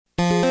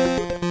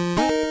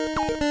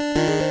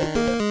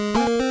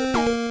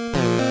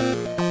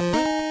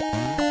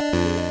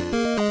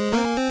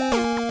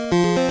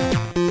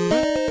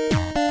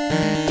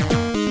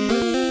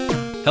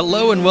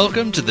Hello and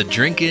welcome to the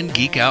Drink In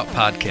Geek Out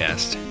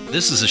podcast.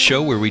 This is a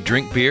show where we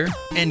drink beer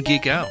and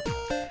geek out.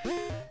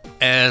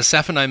 As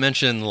Saf and I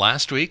mentioned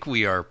last week,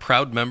 we are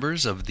proud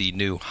members of the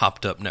new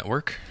Hopped Up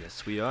Network.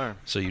 Yes, we are.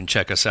 So you can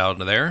check us out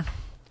there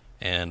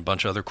and a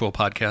bunch of other cool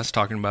podcasts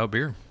talking about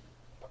beer.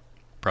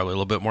 Probably a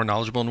little bit more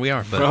knowledgeable than we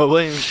are. But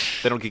Probably.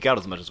 They don't geek out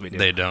as much as we do.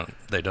 They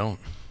don't.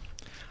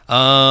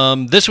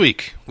 This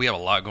week, we have a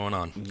lot going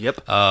on.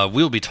 Yep.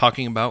 We'll be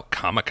talking about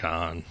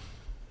Comic-Con.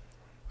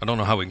 I don't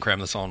know how we can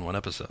cram this all in one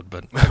episode,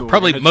 but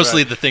probably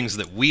mostly the things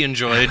that we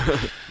enjoyed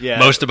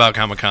most about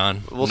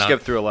Comic-Con. We'll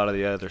skip through a lot of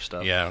the other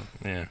stuff. Yeah.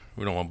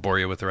 We don't want to bore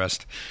you with the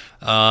rest.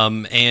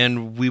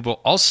 And we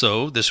will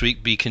also, this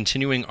week, be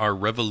continuing our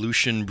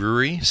Revolution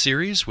Brewery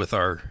series with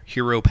our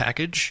Hero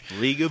package.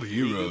 League of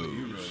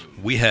Heroes.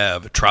 We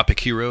have Tropic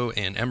Hero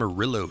and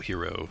Amarillo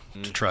Hero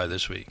to try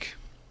this week.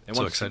 And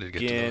so once excited to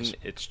get again, to those.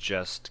 it's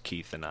just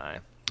Keith and I.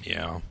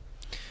 Yeah.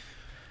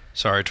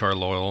 Sorry to our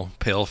loyal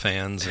Pale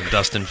fans and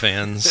Dustin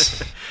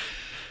fans.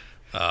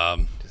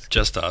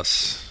 Just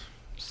us.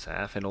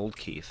 Saf and old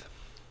Keith.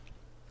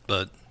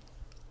 But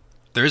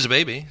there is a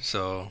baby,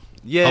 so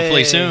Yay.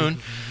 hopefully soon.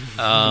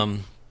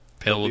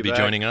 Pale will be be back.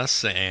 joining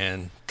us,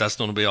 and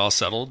Dustin will be all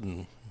settled,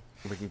 and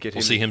We can get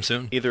we'll see him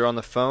soon. either on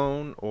the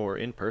phone or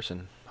in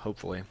person,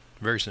 hopefully.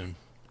 Very soon.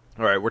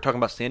 All right, we're talking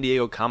about San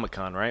Diego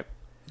Comic-Con, right?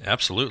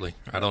 Absolutely.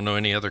 I don't know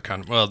any other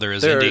well, there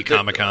is Indie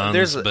Comic-Cons,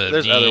 There's but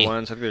other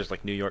ones. I think there's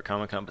like New York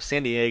Comic-Con, but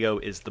San Diego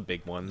is the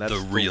big one. That's The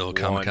real one.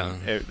 Comic-Con.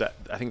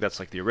 I think that's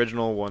like the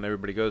original one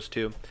everybody goes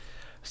to.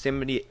 San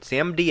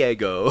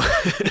Diego.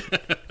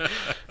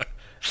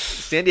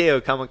 San Diego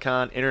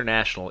Comic-Con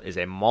International is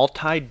a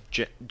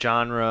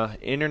multi-genre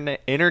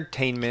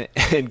entertainment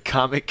and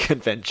comic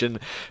convention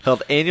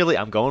held annually.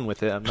 I'm going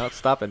with it. I'm not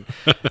stopping.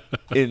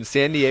 In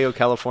San Diego,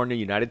 California,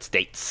 United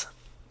States.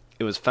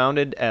 It was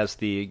founded as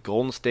the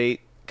Golden State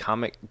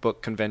Comic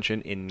Book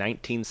Convention in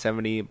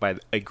 1970 by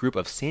a group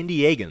of San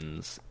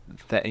Diegans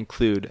that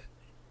include,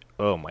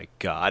 oh my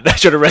God, I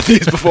should have read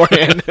these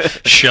beforehand.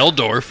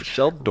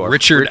 Sheldorf,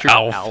 Richard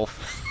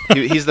Alf.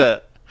 He's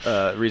the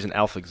reason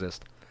Alf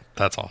exists.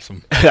 That's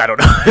awesome. I don't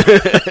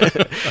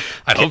know.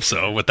 I hope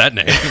so, with that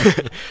name.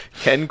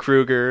 Ken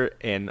Kruger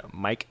and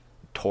Mike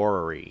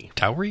Torrey.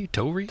 Towery?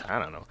 I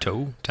don't know.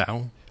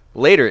 Tow?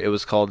 Later, it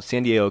was called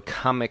San Diego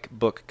Comic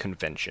Book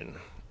Convention.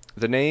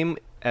 The name,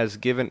 as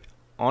given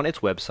on its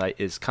website,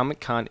 is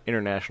Comic-Con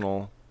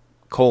International,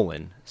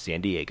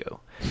 San Diego.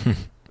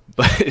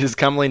 But it is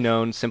commonly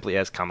known simply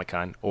as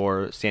Comic-Con,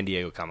 or San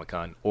Diego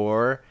Comic-Con,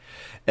 or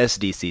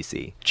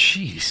SDCC.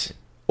 Jeez.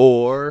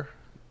 Or,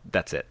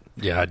 that's it.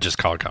 Yeah, I'd just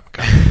call it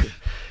Comic-Con.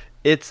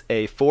 It's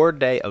a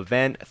 4-day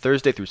event,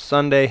 Thursday through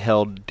Sunday,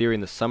 held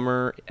during the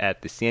summer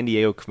at the San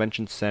Diego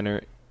Convention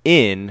Center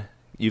in,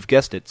 you've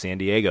guessed it, San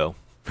Diego.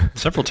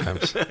 Several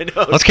times. I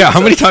know. Let's count. How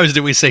many times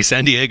did we say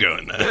San Diego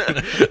in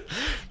that?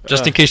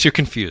 Just in case you're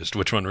confused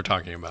which one we're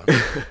talking about.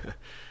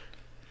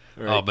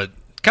 Right. Oh, but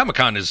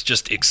Comic-Con is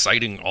just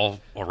exciting all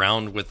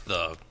around with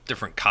the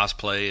different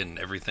cosplay and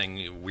everything,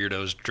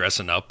 weirdos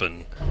dressing up.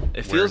 And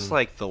It feels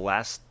like the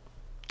last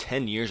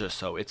 10 years or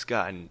so, it's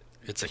gotten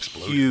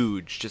exploded.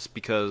 huge just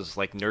because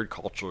like nerd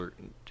culture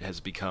has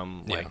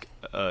become like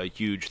a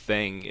huge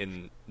thing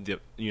in the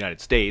United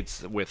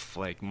States with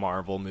like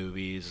Marvel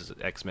movies,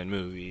 X-Men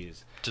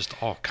movies. Just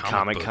all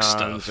comic book stuff.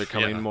 Comic-Cons are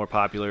coming more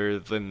popular.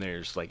 Then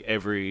there's like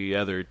every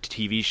other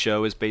TV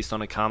show is based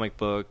on a comic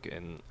book,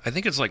 and I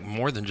think it's like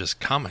more than just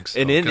comics.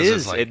 and though, it 'cause is.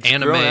 It's, like It's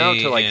anime grown out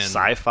to like and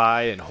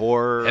sci-fi and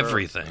horror.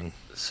 everything.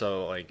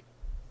 So like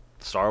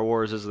Star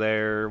Wars is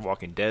there,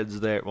 Walking Dead's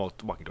there. Well,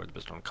 Walking Dead's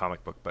based on a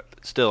comic book, but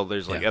still,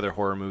 there's like other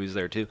horror movies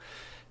there too.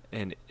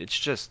 And it's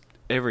just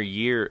every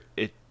year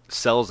it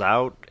sells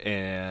out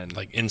and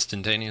Like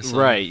instantaneously.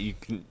 right. You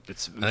can.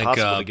 It's I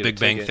impossible to think get Big a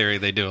Bang ticket. Theory,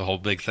 they do a whole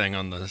big thing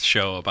on the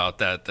show about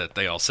that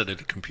they all sit at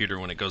a computer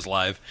when it goes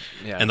live,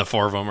 Yeah. and the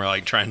four of them are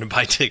like trying to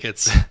buy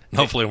tickets. And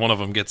hopefully one of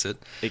them gets it.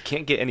 It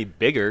can't get any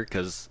bigger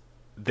because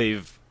they're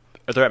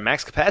at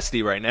max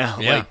capacity right now.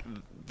 Yeah. Like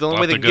the only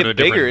We'll way have they to can go get to a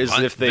bigger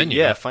different is if they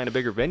venue. find a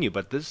bigger venue.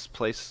 But this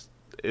place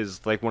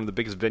is like one of the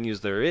biggest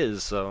venues there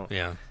is. So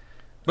Yeah.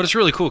 But it's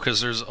really cool because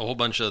there's a whole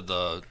bunch of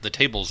the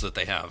tables that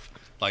they have.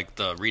 Like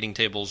the reading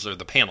tables or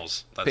the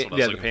panels. That's what I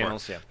was the looking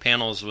panels, for. yeah.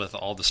 Panels with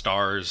all the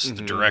stars,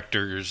 the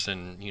directors,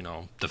 and the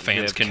they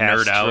fans have can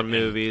casts nerd out. from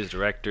and movies,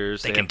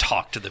 directors. They can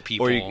talk to the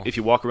people. Or if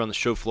you walk around the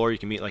show floor, you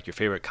can meet like your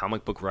favorite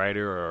comic book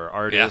writer or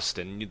artist,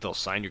 and they'll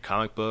sign your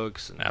comic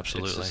books. And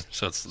Absolutely. It's just,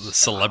 So it's the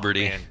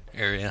celebrity man.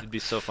 area. It'd be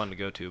so fun to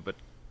go to, but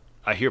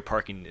I hear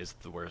parking is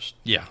the worst.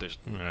 Yeah. There's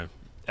Yeah.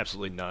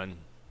 absolutely none.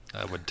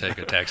 I would take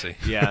a taxi.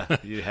 Yeah,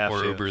 you have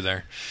or to. Uber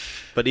there.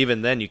 But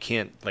even then, you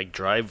can't like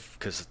drive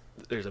because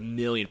there's a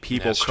million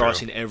people That's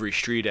crossing true. every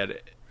street at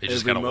You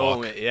just every gotta walk.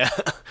 moment. Yeah.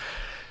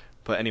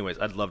 But anyways,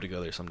 I'd love to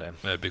go there someday.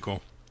 That'd be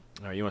cool.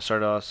 All right, you want to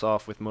start us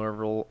off with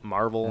Marvel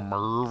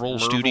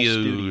Studios.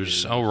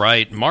 Studios. All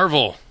right,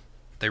 Marvel.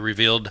 They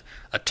revealed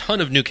a ton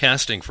of new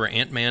casting for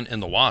Ant-Man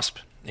and the Wasp.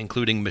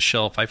 including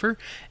Michelle Pfeiffer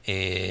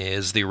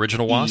as the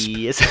original Wasp.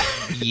 Yes.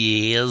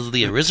 Yes,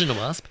 the original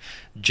Wasp.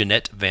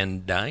 Jeanette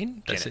Van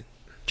Dyne. That's it.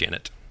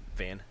 Janet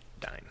Van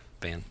Dyne.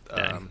 Van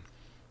Dyne.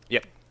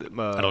 Yep.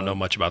 I don't know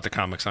much about the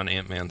comics on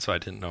Ant-Man, so I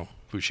didn't know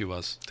who she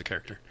was, the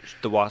character.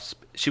 The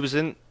Wasp. She was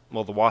in.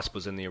 Well, the Wasp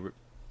was in the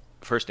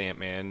first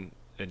Ant-Man,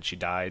 and she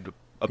died.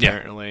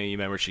 Apparently, you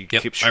remember she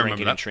kept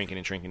shrinking and shrinking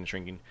and shrinking and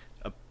shrinking.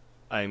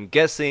 I'm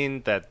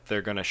guessing that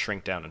they're gonna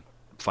shrink down and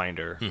find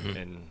her,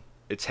 and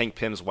it's Hank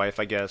Pym's wife,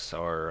 I guess,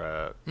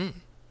 or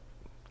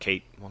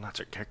Kate. Well, not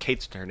her.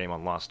 Kate's her name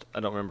on Lost.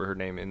 I don't remember her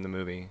name in the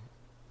movie.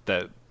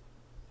 That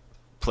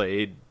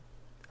played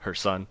her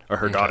son or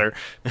her daughter,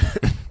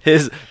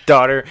 his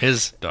daughter.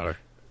 His daughter.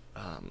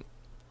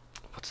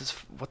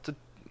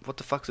 What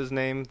the fuck's his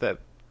name? That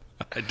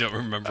I don't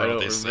remember. I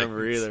don't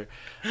remember either.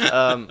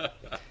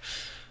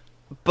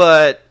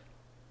 But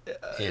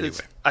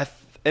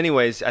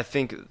anyways, I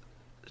think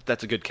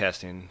that's a good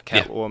casting.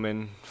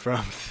 Catwoman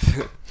from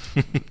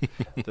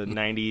the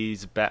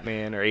 90s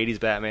Batman or 80s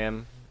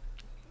Batman.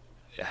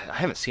 I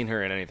haven't seen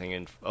her in anything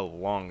in a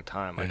long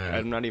time.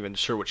 I'm not even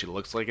sure what she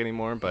looks like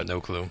anymore, but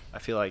no clue. I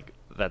feel like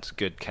that's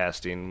good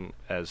casting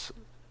as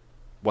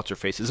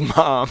what's-her-face's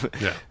mom.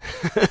 Yeah.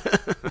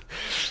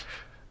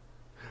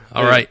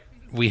 All right.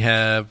 We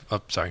have...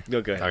 Oh, sorry.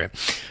 No, go ahead.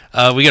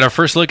 Okay. We get our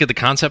first look at the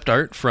concept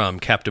art from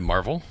Captain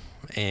Marvel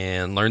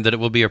and learned that it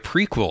will be a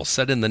prequel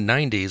set in the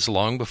 90s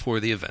long before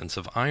the events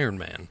of Iron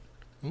Man.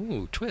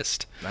 Ooh,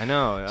 twist. I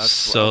know.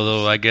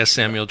 So I guess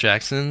Samuel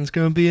Jackson's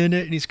going to be in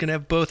it and he's going to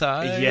have both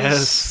eyes?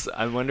 Yes.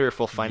 I wonder if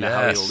we'll find out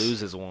how he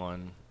loses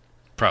one.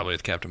 Probably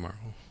with Captain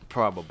Marvel.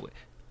 Probably.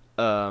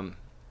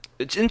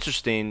 It's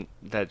interesting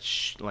that,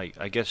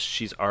 I guess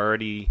she's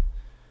already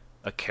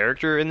a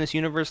character in this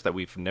universe that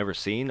we've never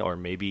seen, or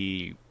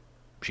maybe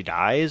she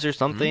dies or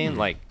something.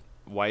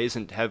 Why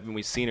haven't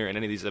we seen her in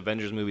any of these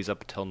Avengers movies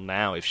up until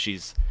now if she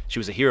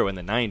was a hero in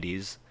the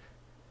 90s?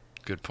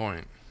 Good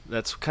point.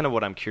 That's kind of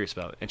what I'm curious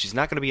about. And she's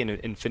not going to be in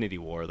Infinity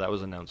War. That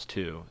was announced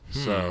too.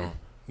 So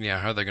yeah,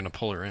 how are they going to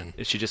pull her in?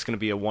 Is she just going to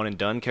be a one and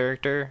done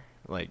character?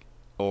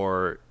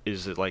 Or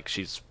is it like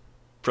she's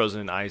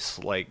frozen in ice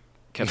like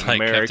Captain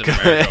America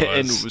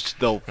and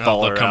they'll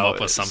come out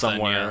up with something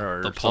somewhere,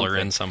 or they'll pull something. her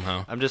in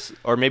somehow.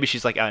 Or maybe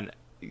she's like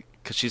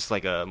because she's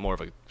like more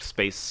of a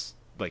space,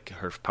 like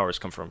her powers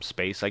come from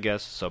space, I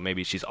guess. So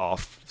maybe she's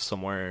off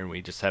somewhere and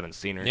we just haven't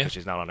seen her because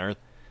she's not on Earth.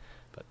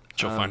 But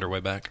she'll find her way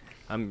back.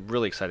 I'm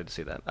really excited to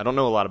see that. I don't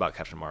know a lot about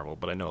Captain Marvel,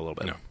 but I know a little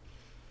bit. No,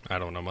 I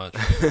don't know much.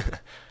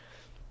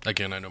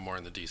 Again, I know more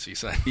on the DC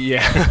side.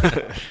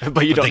 Yeah,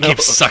 but you don't. They keep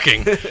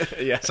sucking.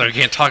 Yeah, so we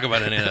can't talk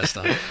about any of that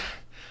stuff.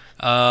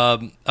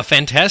 A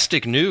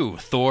fantastic new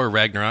Thor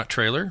Ragnarok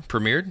trailer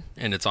premiered,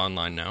 and it's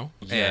online now.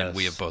 Yes. And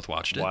we have both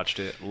watched it. Watched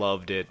it,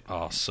 loved it.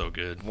 Oh, so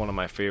good. One of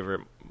my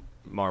favorite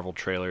Marvel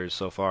trailers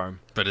so far.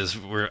 But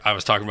I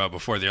was talking about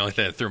before, the only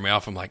thing that threw me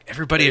off, I'm like,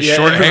 everybody has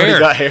short hair.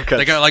 Got haircuts.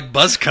 They got like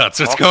buzz cuts.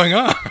 What's going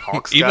on?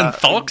 Even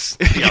Thulks?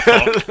 Yeah,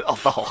 Thulk. Oh,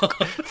 the Hulk.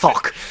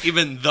 Thulk.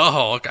 Even the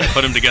Hulk, I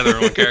put him together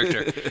in one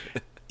character.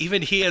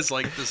 Even he has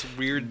like this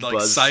weird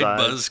side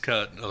buzz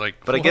cut.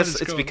 But I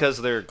guess it's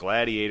because they're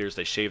gladiators.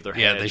 They shave their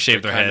heads. Yeah, they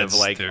shave their heads.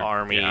 Kind of like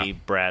army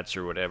brats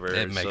or whatever.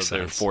 It makes sense.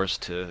 They're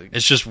forced to.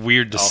 It's just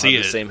weird to see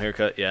have the same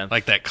haircut. Yeah,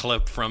 like that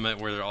clip from it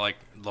where they're like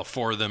the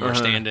four of them are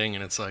standing,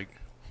 and it's like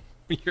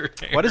your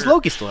hair. Why does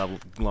Loki still have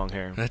long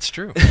hair? That's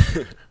true.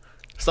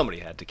 Somebody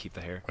had to keep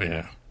the hair.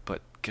 Yeah.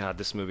 But God,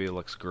 this movie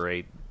looks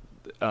great.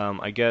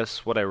 I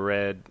guess what I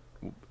read,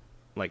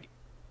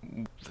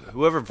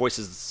 whoever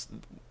voices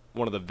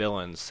one of the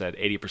villains said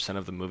 80%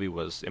 of the movie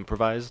was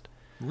improvised.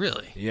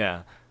 Really?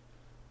 Yeah.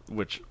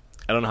 Which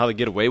I don't know how they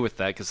get away with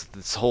that, because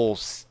this whole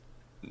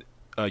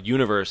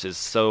universe is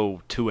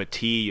so to a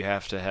T. You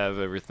have to have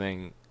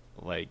everything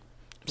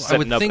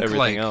setting up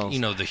everything else.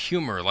 The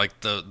humor, like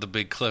the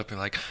big clip, you're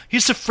like,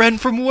 he's a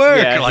friend from work.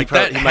 Yeah,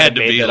 that had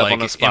to be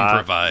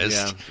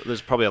improvised. Yeah,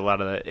 there's probably a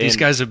lot of that. These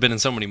guys have been in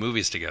so many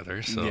movies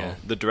together. So yeah,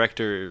 the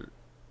director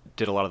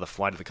did a lot of the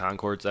Flight of the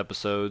Conchords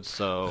episodes,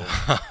 so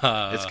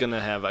it's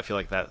gonna have, I feel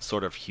like, that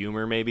sort of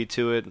humor maybe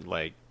to it,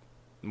 like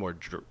more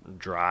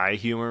dry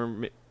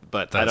humor.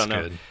 But I don't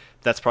know. Good.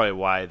 That's probably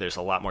why there's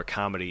a lot more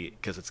comedy,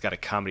 because it's got a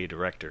comedy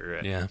director.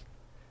 Right? Yeah.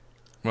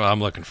 Well, I'm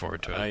looking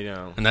forward to it. I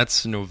know. And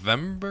that's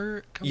November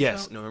it comes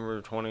Yes, out?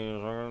 November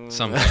 20th.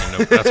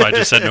 Something. That's why I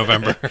just said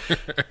November.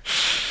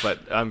 But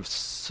I'm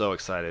so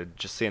excited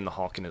just seeing the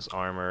Hulk in his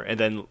armor. And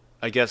then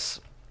I guess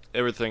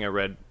everything I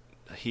read,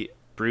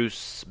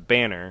 Bruce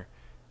Banner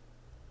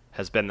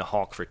has been the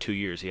Hulk for 2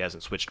 years. He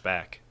hasn't switched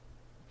back.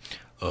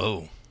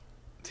 Oh.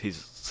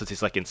 Since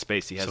he's like in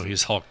space,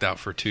 he's hulked out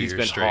for 2 years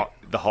straight. He's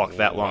been the Hulk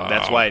that long.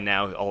 That's why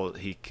now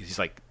he's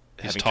like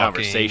having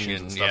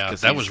conversations and stuff. Yeah,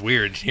 that was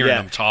weird hearing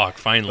him talk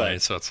finally.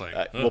 So it's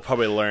like we'll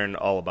probably learn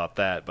all about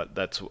that.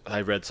 But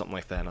I read something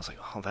like that, and I was like,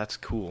 oh, that's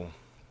cool.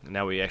 And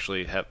now we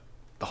actually have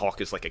the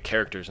Hulk is like a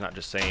character. He's not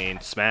just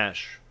saying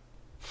smash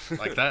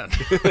like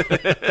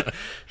that.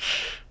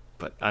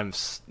 But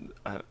this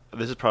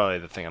is probably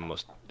the thing I'm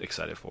most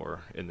excited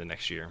for in the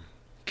next year.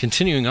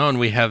 Continuing on,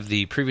 we have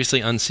the previously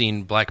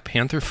unseen Black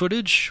Panther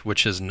footage,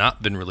 which has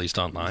not been released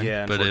online.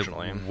 Yeah, but it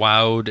unfortunately.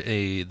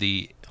 wowed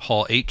the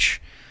Hall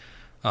H.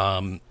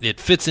 It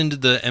fits into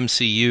the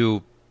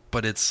MCU,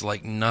 but it's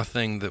like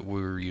nothing that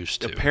we're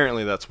used to.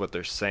 Apparently that's what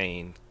they're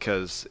saying,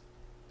 because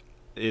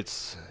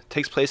it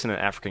takes place in an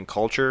African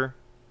culture,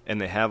 and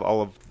they have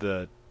all of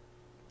the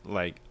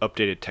like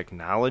updated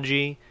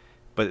technology,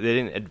 but they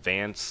didn't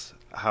advance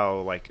how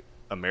like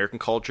American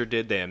culture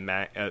did. They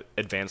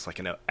advanced like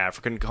an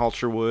African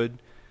culture would.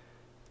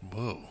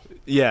 Whoa.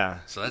 Yeah.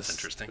 So that's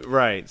interesting.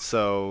 Right.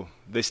 So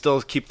they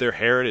still keep their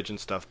heritage and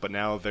stuff, but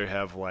now they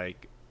have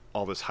like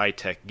all this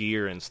high-tech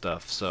gear and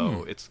stuff.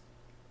 So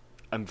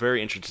I'm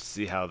very interested to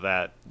see how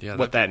that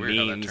what that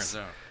means,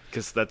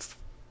 because that's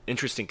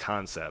interesting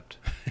concept.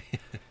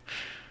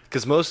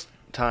 Because most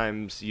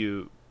times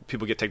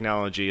people get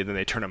technology and then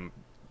they turn them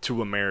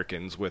to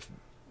Americans with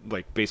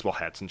like baseball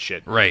hats and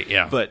shit. Right,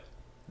 yeah. But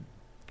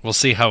we'll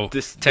see how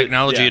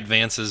technology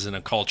advances in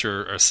a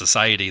culture or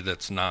society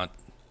that's not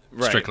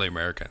strictly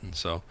American.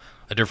 So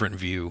a different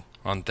view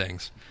on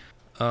things.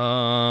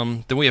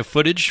 Then we have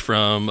footage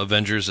from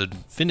Avengers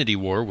Infinity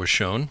War was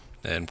shown.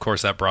 And, of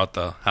course, that brought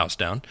the house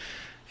down.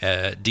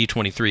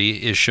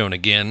 D23 is shown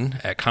again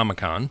at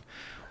Comic-Con.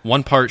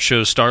 One part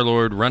shows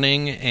Star-Lord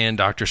running, and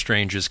Doctor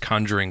Strange is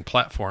conjuring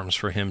platforms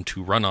for him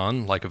to run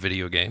on, like a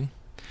video game.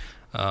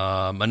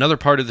 Another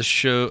part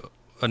shows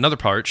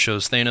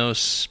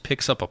Thanos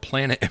picks up a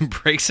planet and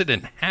breaks it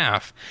in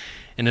half,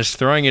 and is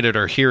throwing it at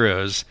our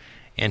heroes,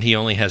 and he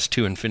only has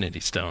 2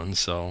 Infinity Stones,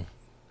 so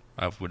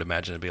I would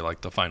imagine it'd be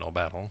like the final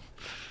battle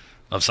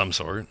of some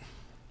sort.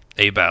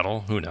 A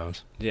battle, who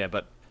knows? Yeah,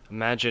 but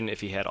imagine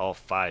if he had all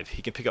 5.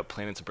 He can pick up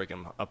planets and break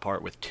them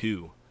apart with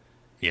 2.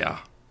 Yeah.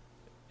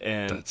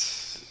 And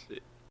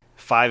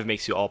 5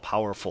 makes you all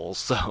powerful,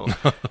 so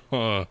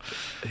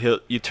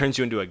he turns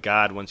you into a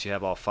god once you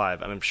have all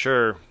 5. And I'm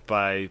sure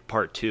by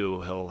part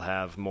 2 he'll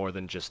have more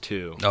than just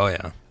 2. Oh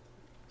yeah.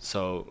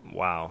 So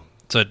wow.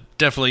 So it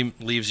definitely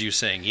leaves you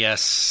saying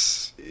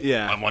yes.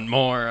 Yeah. I want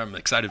more. I'm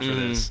excited for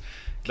this.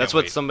 That's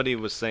what somebody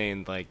was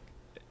saying. Like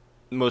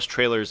most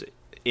trailers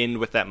end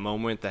with that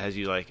moment that has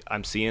you like,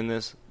 I'm seeing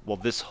this. Well,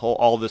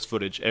 all this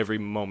footage, every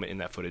moment in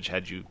that footage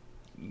had you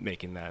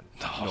making that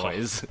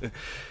noise.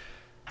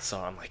 So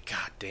I'm like,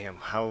 God damn,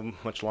 how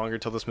much longer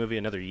till this movie?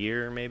 Another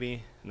year,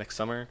 maybe? Next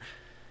summer?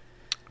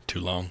 Too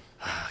long.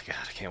 God,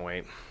 I can't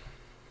wait.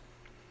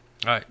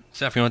 All right,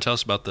 Saf, you want to tell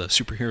us about the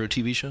superhero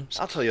TV shows?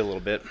 I'll tell you a little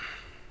bit.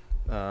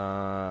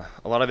 A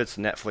lot of it's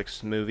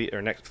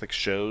Netflix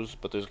shows,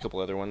 but there's a couple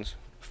other ones.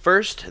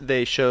 First,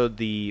 they showed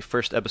the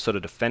first episode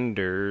of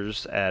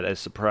Defenders at a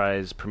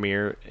surprise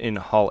premiere in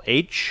Hall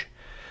H.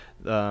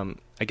 I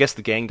guess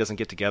the gang doesn't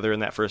get together in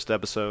that first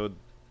episode.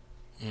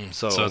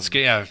 So it's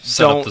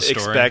set don't up the story.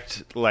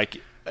 Expect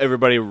like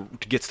everybody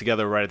gets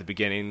together right at the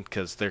beginning,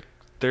 because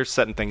they're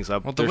setting things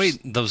up. Well, the way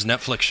those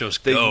Netflix shows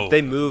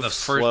they move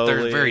slowly.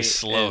 They're very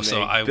slow,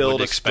 so I build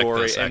would a expect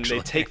story, this. Actually,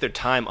 and they take their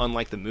time,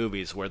 unlike the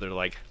movies where they're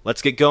like,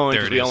 "Let's get going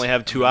because we only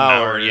have 2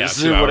 hours,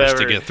 hours, 2 hours whatever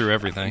to get through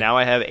everything." Now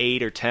I have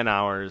 8 or 10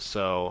 hours,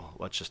 so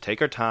let's just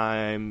take our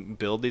time,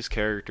 build these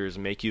characters,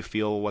 make you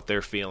feel what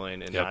they're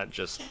feeling, and not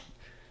just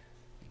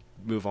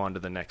move on to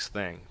the next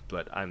thing.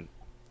 But I'm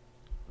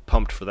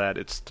pumped for that.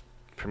 It's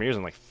premieres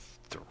in like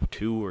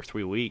 2 or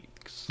 3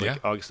 weeks, like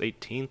August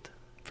 18th.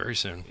 Very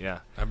soon. Yeah.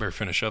 I better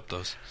finish up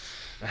those.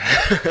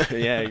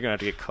 Yeah, you're going to have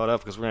to get caught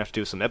up, because we're going to have to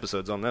do some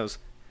episodes on those.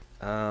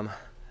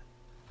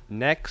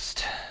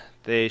 Next,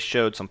 they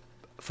showed some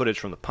footage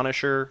from The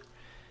Punisher,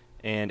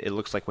 and it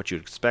looks like what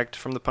you'd expect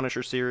from the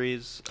Punisher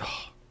series.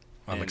 Oh,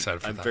 I'm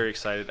excited for that. I'm very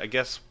excited. I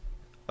guess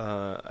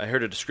I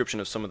heard a description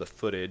of some of the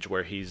footage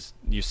where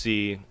you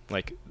see,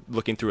 like,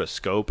 looking through a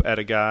scope at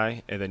a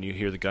guy, and then you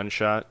hear the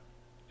gunshot,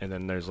 and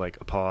then there's, like,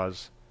 a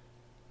pause,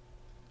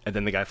 and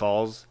then the guy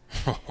falls,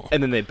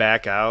 and then they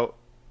back out,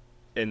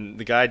 and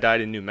the guy died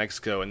in New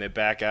Mexico, and they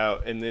back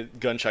out, and the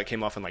gunshot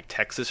came off in, like,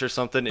 Texas or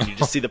something, and you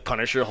just see the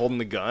Punisher holding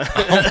the gun.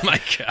 Oh, my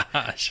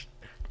gosh.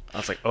 I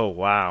was like, oh,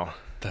 wow.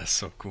 That's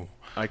so cool.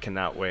 I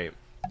cannot wait.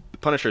 The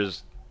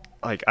Punisher's,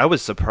 like, I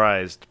was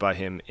surprised by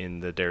him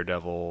in the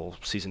Daredevil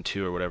Season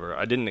 2 or whatever.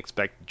 I didn't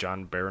expect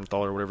John Barenthal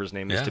or whatever his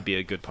name is to be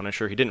a good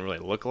Punisher. He didn't really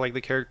look like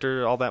the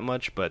character all that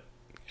much, but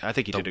I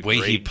think he did a great job.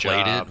 The way he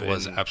played it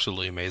was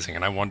absolutely amazing,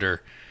 and I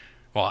wonder...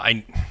 Well,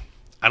 I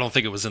don't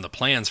think it was in the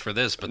plans for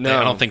this, but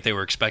I don't think they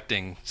were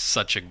expecting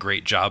such a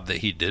great job that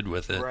he did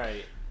with it.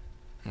 Right.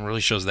 It really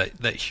shows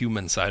that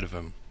human side of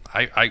him.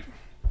 I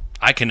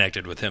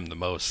connected with him the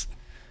most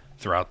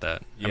throughout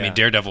that. Yeah. I mean,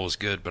 Daredevil was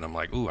good, but I'm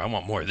like, ooh, I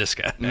want more of this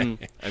guy.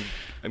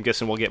 I'm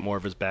guessing we'll get more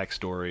of his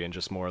backstory and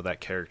just more of that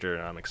character,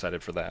 and I'm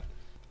excited for that.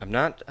 I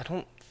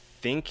don't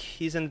think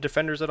he's in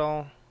Defenders at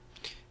all.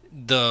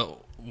 The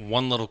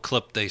one little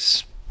clip they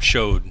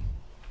showed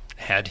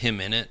had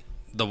him in it.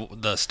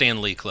 The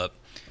Stan Lee clip.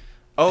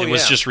 It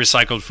was just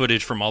recycled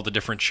footage from all the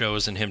different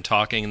shows and him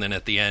talking, and then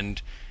at the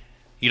end,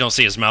 you don't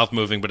see his mouth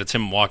moving, but it's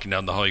him walking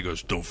down the hall. He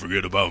goes, "Don't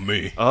forget about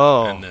me."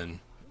 Oh. And then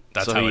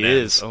that's how it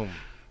ends. Oh.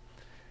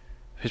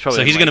 He's probably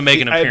So he's going to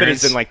make an appearance. I bet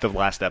he's in like the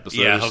last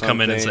episode. Yeah, or he'll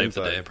come in and something,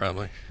 save the day,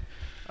 probably.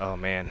 Oh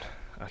man,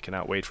 I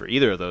cannot wait for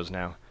either of those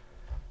now.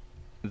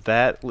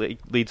 That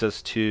leads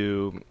us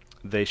to,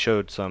 they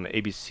showed some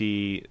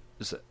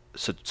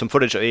some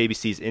footage of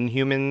ABC's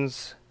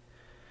Inhumans,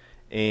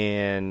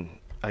 and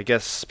I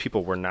guess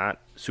people were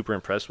not super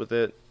impressed with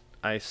it.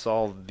 I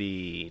saw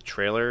the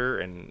trailer,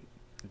 and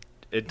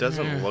it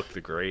doesn't look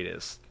the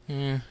greatest.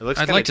 It looks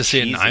I'd like to see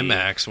it in cheesy.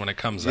 IMAX when it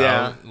comes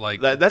Yeah, out.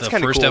 Like that's the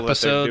kinda first cool what they're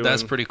episode,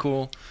 that's doing. pretty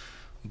cool.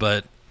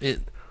 But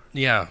it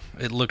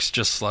looks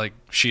just like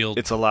S.H.I.E.L.D.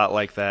 It's a lot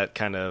like that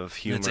kind of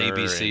humor. It's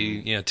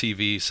ABC, and,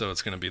 TV, so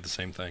it's going to be the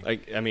same thing.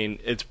 I mean,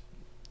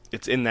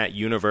 it's in that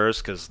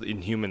universe because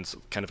Inhumans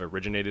kind of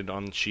originated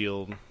on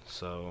S.H.I.E.L.D.,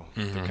 so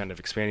they're kind of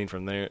expanding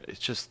from there. It's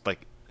just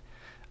like,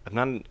 I'm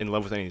not in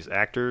love with any of these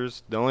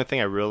actors. The only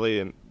thing I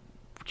really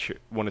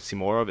want to see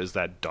more of is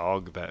that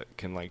dog that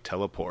can like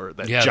teleport.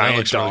 That that giant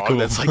looks dog really cool.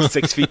 that's like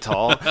 6 feet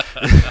tall.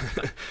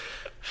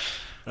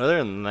 Other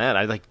than that,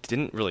 I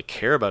didn't really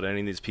care about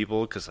any of these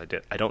people because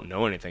I don't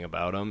know anything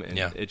about them, and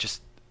it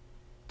just,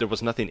 there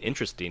was nothing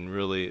interesting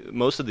really.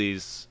 Most of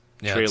these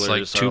trailers, it's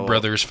like two are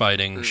brothers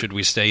fighting. Should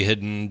we stay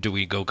hidden? Do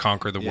we go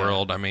conquer the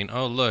world? I mean,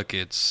 oh look,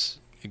 it's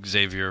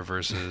Xavier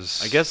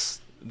versus I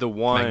guess the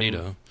one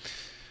Magneto.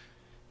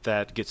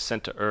 that gets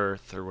sent to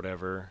Earth or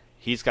whatever,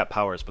 he's got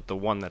powers, but the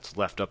one that's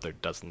left up there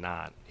does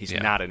not. He's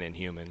not an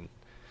Inhuman.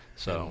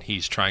 So And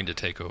he's trying to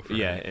take over.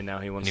 and now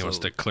he wants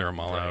to clear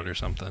them all out or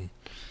something.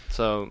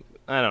 So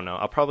I don't know.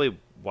 I'll probably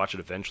watch it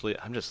eventually.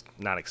 I'm just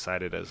not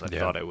excited as I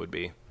thought I would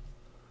be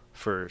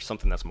for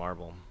something that's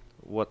Marvel.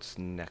 What's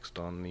next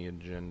on the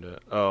agenda?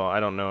 Oh, I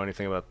don't know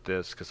anything about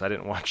this because I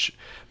didn't watch.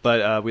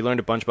 But we learned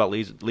a bunch about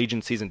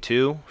Legion Season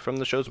 2 from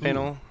the show's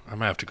panel. I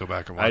might have to go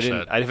back and watch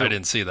that. I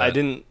didn't see that. I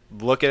didn't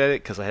look at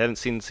it because I hadn't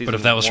seen Season 1. But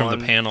if that was from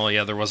the panel,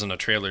 there wasn't a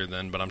trailer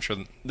then, but I'm sure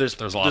there's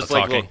a lot of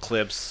like talking. Little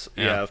clips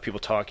of people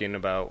talking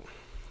about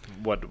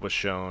what was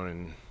shown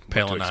and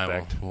Pale what and to I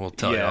expect. will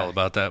tell you all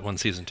about that when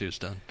Season 2's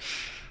done.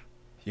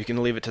 You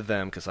can leave it to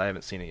them because I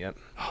haven't seen it yet.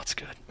 Oh, it's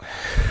good.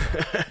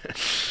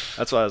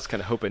 That's why I was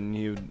kind of hoping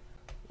you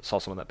saw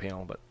some of that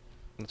panel, but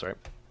that's all right.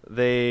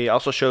 They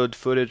also showed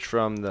footage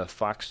from the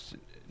Fox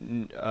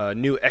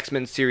new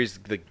X-Men series,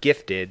 The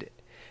Gifted,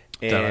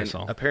 That I and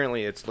saw.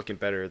 apparently it's looking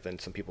better than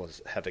some people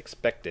have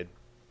expected.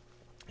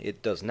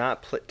 It does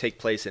not take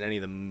place in any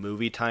of the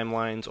movie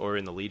timelines or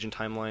in the Legion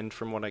timeline,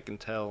 from what I can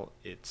tell.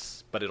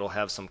 But it'll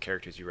have some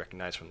characters you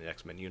recognize from the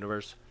X-Men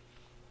universe.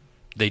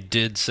 They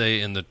did say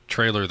in the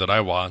trailer that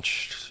I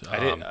watched. I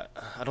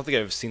don't think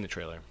I've seen the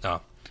trailer.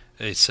 No,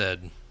 they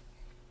said,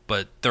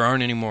 but there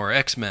aren't any more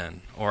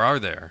X-Men, or are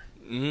there?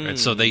 Right,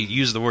 so they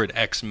use the word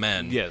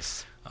X-Men.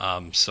 Yes.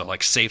 So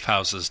like safe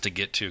houses to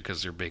get to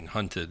because they're being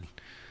hunted.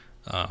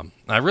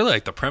 I really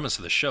like the premise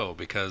of the show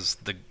because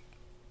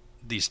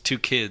these two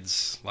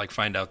kids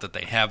find out that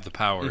they have the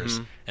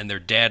powers, and their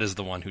dad is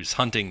the one who's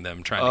hunting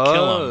them, trying to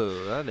kill them.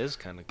 Oh, that is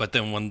kind of. But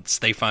then once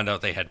they find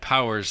out they had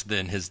powers,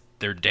 then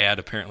their dad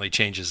apparently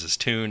changes his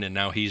tune, and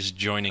now he's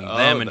joining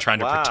them and trying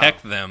to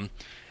protect them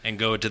and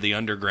go to the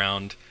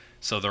underground.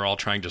 So they're all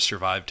trying to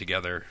survive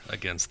together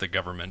against the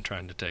government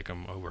trying to take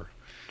them over.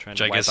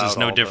 Which I guess is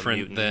no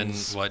different than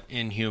what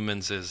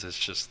Inhumans is. It's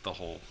just the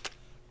whole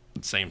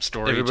same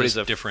story. Everybody's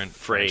just different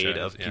afraid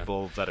franchise. of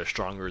people that are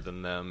stronger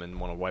than them and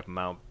want to wipe them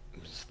out.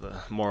 Is the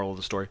moral of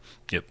the story.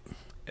 Yep.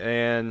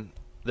 And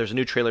there's a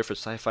new trailer for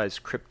Sci-Fi's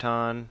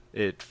Krypton.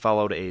 It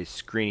followed a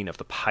screening of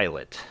the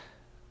pilot.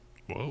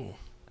 Whoa.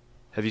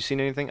 Have you seen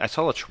anything? I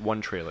saw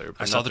one trailer.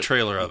 I saw the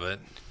trailer of it,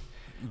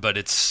 but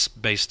it's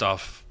based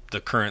off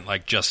the current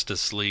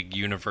Justice League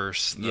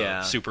universe.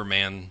 The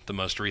Superman, the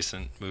most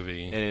recent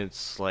movie. And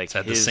it's like it's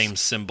had the same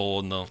symbol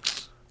and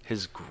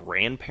his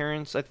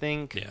grandparents, I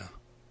think. Yeah.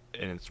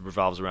 And it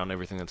revolves around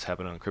everything that's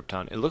happening on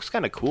Krypton. It looks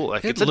kind of cool.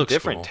 It it's a looks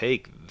different cool.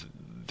 take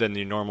than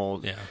the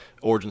normal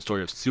origin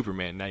story of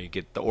Superman. Now you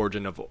get the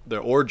origin of the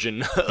origin.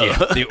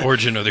 The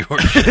origin of the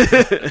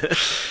origin.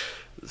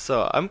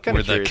 So I'm kind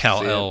of curious the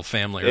Kal-El to see it.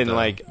 family. And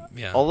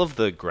all of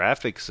the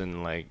graphics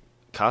and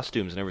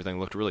costumes and everything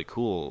looked really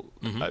cool.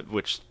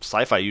 Which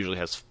Sci-Fi usually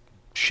has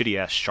shitty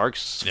ass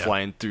sharks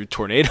flying through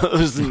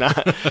tornadoes. Not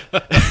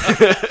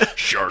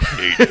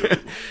Sharknado.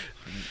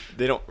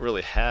 They don't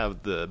really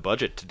have the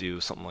budget to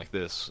do something like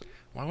this.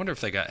 Well, I wonder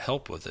if they got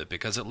help with it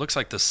because it looks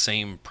like the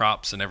same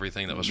props and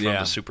everything that was from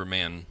the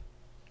Superman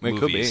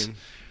movies. Could be.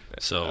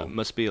 So it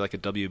must be like a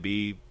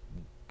WB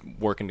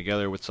working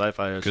together with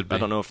Sci-Fi. I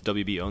don't know if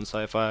WB owns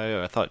Sci-Fi.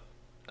 Or I thought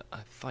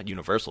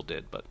Universal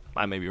did, but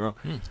I may be wrong.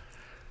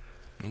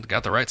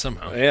 Got the right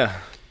somehow. Yeah.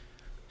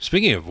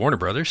 Speaking of Warner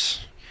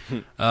Brothers,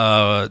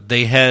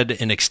 they had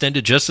an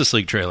extended Justice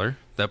League trailer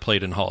that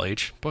played in Hall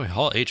H. Boy,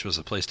 Hall H was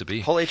a place to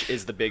be. Hall H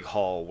is the big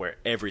hall where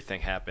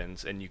everything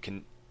happens, and you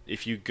can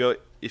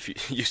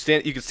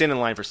stand in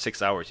line for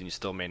 6 hours and you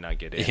still may not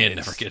get in. You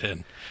never get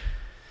in.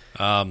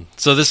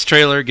 So this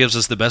trailer gives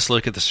us the best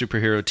look at the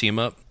superhero team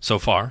up so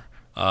far.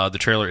 The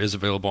trailer is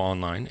available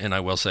online, and I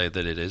will say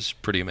that it is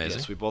pretty amazing.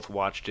 Yes, we both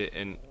watched it,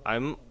 and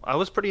I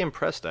was pretty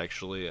impressed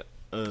actually.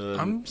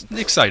 I'm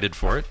excited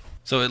for it.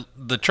 So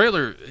the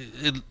trailer,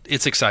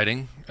 it's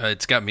exciting.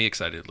 It's got me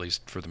excited, at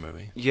least, for the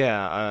movie.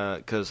 Yeah,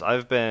 because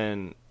I've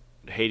been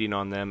hating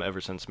on them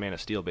ever since Man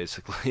of Steel,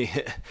 basically.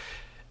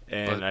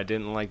 And I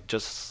didn't like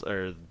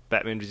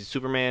Batman v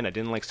Superman. I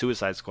didn't like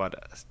Suicide Squad.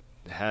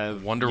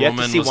 Wonder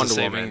Woman was a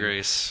saving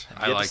grace.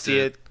 I liked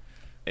it.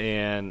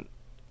 And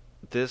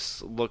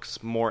this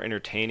looks more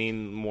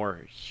entertaining,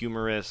 more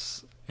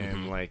humorous,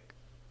 and like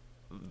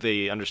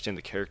they understand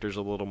the characters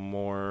a little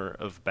more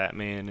of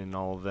Batman and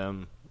all of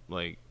them.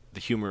 Like the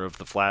humor of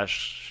the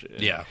Flash.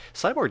 Yeah.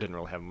 Cyborg didn't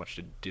really have much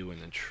to do in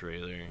the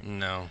trailer.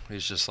 No,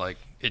 he's just like,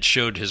 it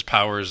showed his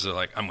powers. They're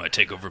like, I'm going to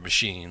take over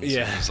machines.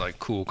 Yeah. And he's like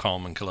cool,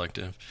 calm, and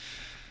collective.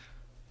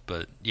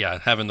 But yeah,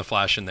 having the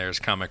Flash in there is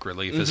comic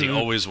relief, as he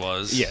always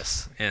was.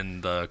 Yes.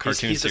 In the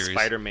cartoon he's series. He's the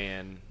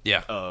Spider-Man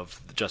of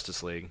the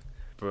Justice League.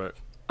 But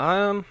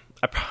I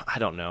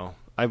don't know.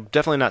 I've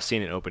definitely not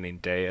seen it opening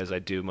day as I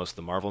do most of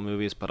the Marvel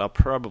movies, but I'll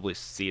probably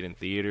see it in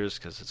theaters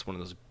because it's one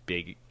of those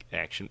big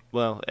action.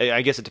 Well,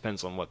 I guess it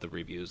depends on what the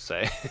reviews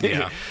say.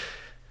 Yeah.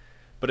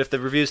 But if the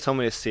reviews tell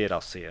me to see it,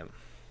 I'll see it.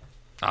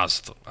 I'll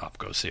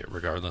go see it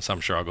regardless.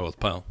 I'm sure I'll go with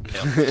Pal.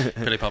 Yeah.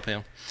 Pretty Pal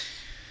Pal.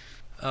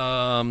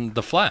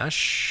 The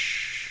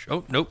Flash.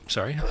 Oh, nope,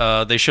 sorry.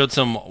 They showed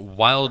some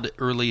wild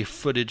early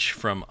footage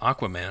from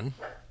Aquaman.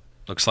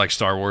 Looks like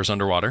Star Wars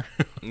underwater.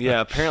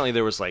 Yeah, apparently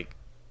there was like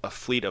a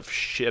fleet of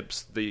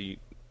ships.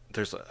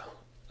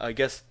 I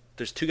guess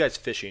there's two guys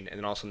fishing, and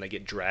then all of a sudden they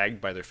get dragged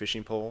by their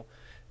fishing pole,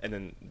 and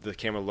then the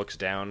camera looks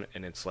down,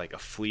 and it's like a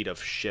fleet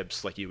of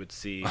ships like you would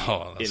see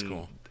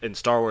in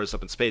Star Wars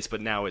up in space,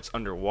 but now it's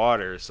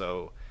underwater,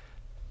 so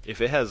if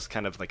it has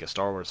kind of like a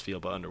Star Wars feel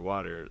but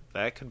underwater,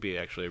 that could be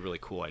actually a really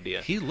cool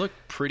idea. He looked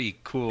pretty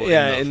cool.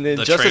 Yeah, and the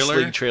Justice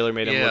trailer. League trailer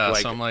made him look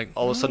like, so I'm like,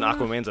 all of a sudden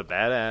Aquaman's a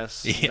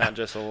badass, not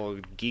just a little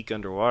geek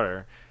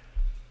underwater.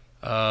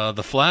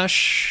 The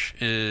Flash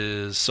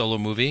solo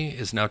movie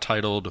is now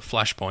titled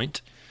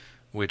Flashpoint,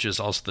 which is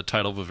also the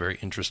title of a very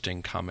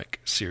interesting comic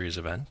series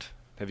event.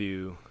 Did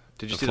you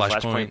see the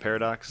Flashpoint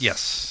Paradox?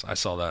 Yes, I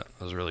saw that.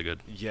 It was really good.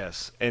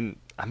 Yes, and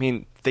I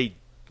mean, they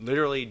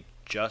literally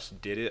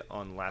just did it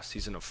on last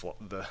season of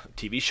the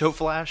TV show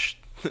Flash.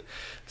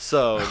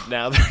 So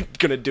now they're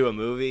going to do a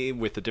movie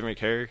with a different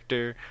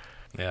character.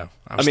 Yeah,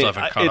 I still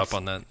haven't caught up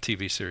on that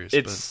TV series.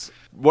 It's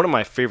one of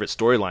my favorite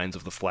storylines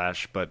of the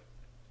Flash, but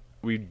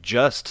we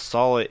just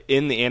saw it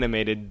in the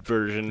animated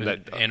version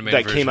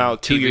that came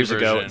out 2 years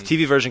ago. The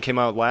TV version came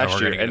out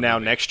last year, and now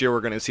next year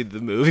we're going to see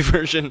the movie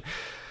version.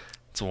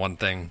 It's one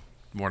thing.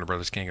 Warner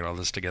Brothers can't get all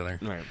this together.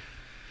 Right.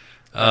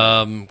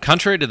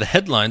 Contrary to the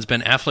headlines,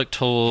 Ben Affleck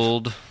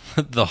told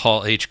the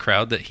Hall H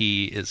crowd that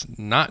he is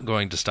not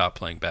going to stop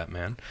playing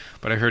Batman,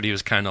 but I heard he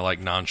was kind of like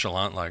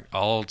nonchalant, like,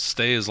 I'll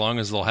stay as long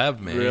as they'll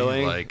have me.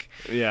 Really? Like,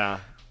 yeah.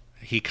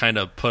 He kind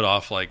of put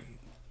off, like,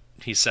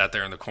 he sat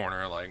there in the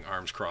corner, like,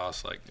 arms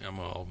crossed, like, I'm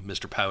all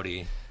Mr.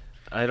 Pouty.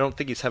 I don't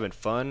think he's having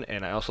fun,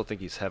 and I also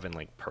think he's having,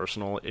 like,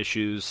 personal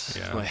issues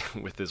like,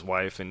 with his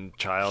wife and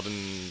child,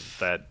 and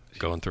that...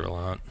 Going through a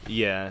lot.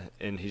 Yeah,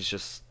 and he's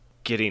just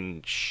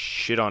getting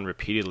shit on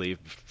repeatedly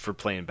for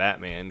playing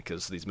Batman,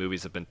 because these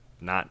movies have been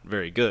not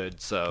very good,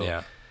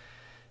 so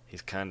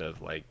he's kind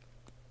of, like,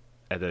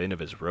 at the end of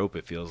his rope,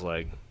 it feels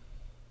like.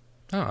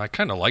 Oh, I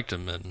kind of liked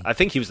him in I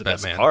think he was the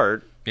Batman. best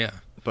part. Yeah.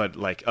 But,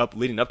 like,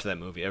 leading up to that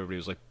movie, everybody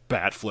was like,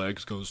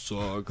 Batfleck's gonna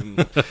suck. And,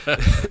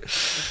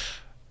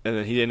 and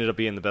then he ended up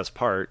being the best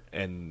part,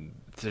 and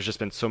there's just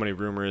been so many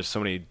rumors, so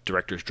many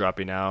directors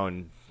dropping out,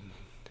 and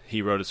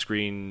he wrote the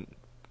screenplay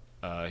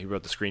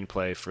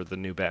for the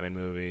new Batman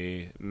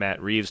movie.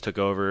 Matt Reeves took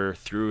over,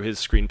 threw his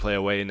screenplay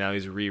away, and now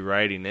he's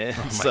rewriting it.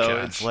 Oh my so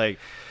gosh. It's like,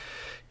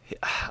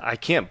 I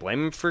can't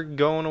blame him for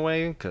going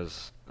away,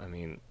 because, I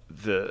mean,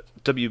 the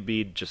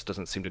WB just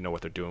doesn't seem to know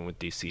what they're doing with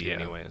DC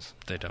anyways.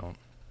 They don't.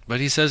 But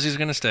he says he's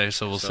going to stay,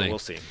 so we'll see. We'll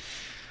see.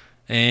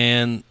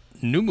 And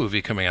new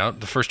movie coming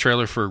out, the first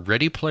trailer for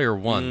Ready Player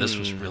One. This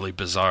was really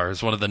bizarre.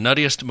 It's one of the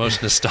nuttiest,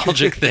 most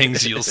nostalgic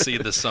things you'll see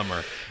this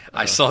summer.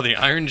 I saw the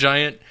Iron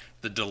Giant,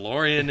 the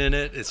DeLorean in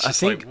it. It's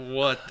just like,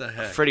 what the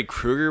heck? Freddy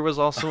Krueger was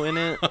also in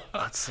it.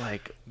 It's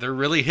like... They're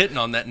really hitting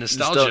on that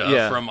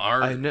nostalgia from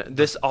our...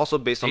 This also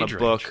based on a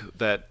book range.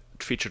 that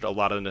featured a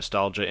lot of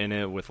nostalgia in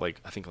it with,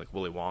 like, I think, like,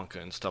 Willy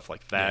Wonka and stuff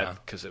like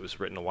that, because it was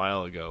written a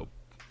while ago.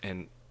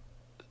 And,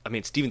 I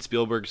mean, Steven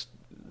Spielberg's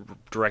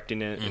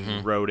directing it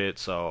and wrote it,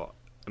 so,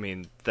 I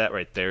mean, that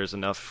right there is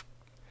enough.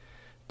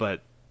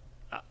 But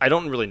I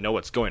don't really know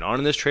what's going on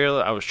in this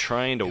trailer. I was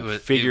trying to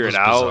figure it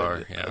out.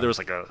 Bizarre, yeah. There was,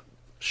 like, a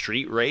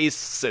street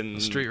race and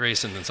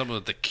then something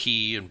with the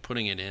key and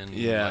putting it in.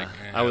 Yeah, like,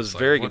 I was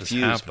very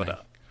confused,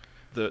 but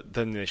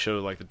then they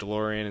showed like the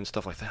DeLorean and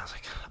stuff like that. I was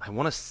like, I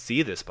want to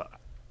see this, but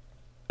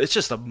it's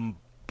just a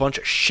bunch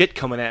of shit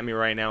coming at me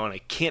right now, and I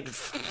can't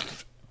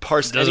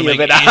parse any of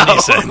it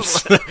out.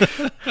 Sense.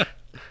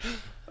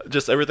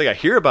 Just everything I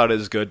hear about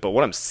it is good, but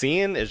what I'm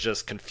seeing is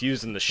just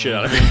confusing the shit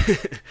out of me.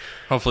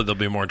 Hopefully there'll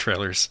be more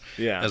trailers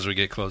as we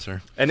get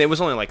closer. And it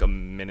was only like a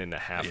minute and a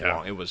half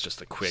long. It was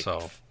just a quick...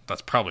 So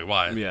that's probably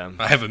why. Yeah.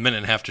 I have a minute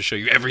and a half to show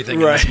you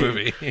everything in this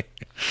movie.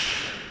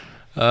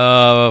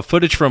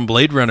 Footage from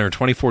Blade Runner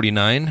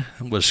 2049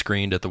 was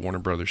screened at the Warner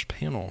Brothers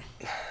panel.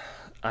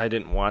 I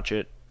didn't watch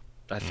it.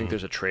 I think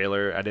there's a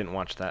trailer. I didn't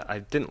watch that. I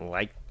didn't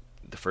like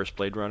the first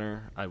Blade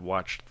Runner. I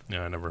watched.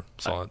 Yeah, I never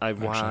saw it.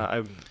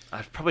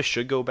 I probably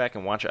should go back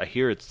and watch it. I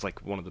hear it's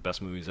like one of the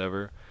best movies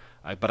ever.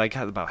 But I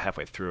got about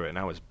halfway through it and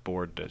I was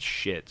bored to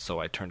shit, so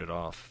I turned it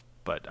off.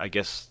 But I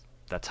guess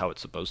that's how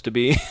it's supposed to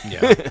be.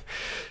 Yeah.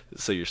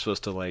 So you're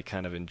supposed to like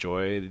kind of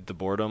enjoy the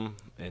boredom,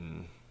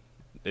 and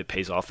it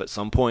pays off at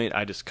some point.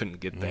 I just couldn't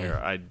get there.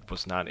 I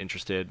was not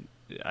interested.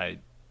 I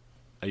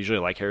usually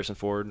like Harrison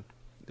Ford.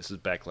 This is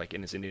back like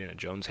in his Indiana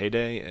Jones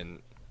heyday, and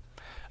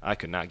I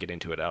could not get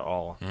into it at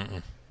all.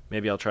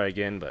 Maybe I'll try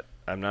again, but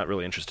I'm not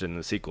really interested in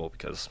the sequel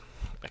because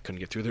I couldn't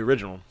get through the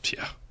original.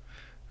 Yeah.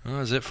 Well,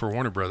 that's it for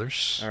Warner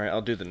Brothers. All right,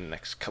 I'll do the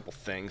next couple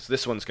things.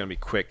 This one's going to be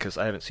quick because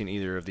I haven't seen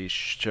either of these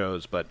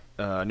shows, but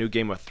new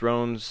Game of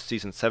Thrones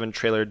Season 7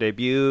 trailer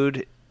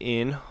debuted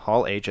in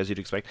Hall H, as you'd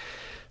expect,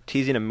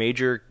 teasing a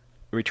major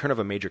return of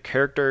a major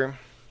character.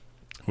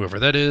 Whoever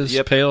that is,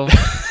 Yep. Pale,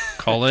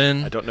 call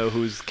in. I don't know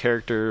whose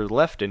character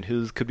left and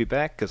who could be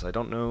back because I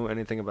don't know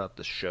anything about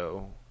the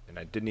show, and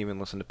I didn't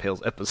even listen to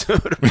Pale's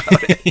episode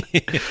about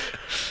it.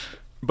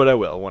 But I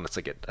will once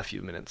I get a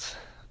few minutes.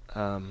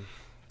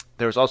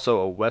 There was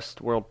also a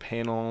Westworld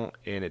panel,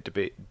 and it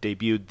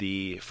debuted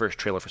the first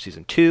trailer for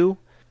Season 2,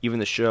 even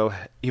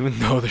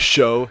though the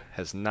show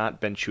has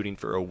not been shooting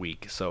for a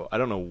week. So I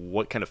don't know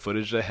what kind of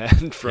footage they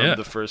had from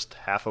the first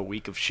half a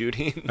week of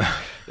shooting.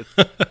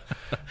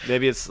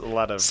 Maybe it's a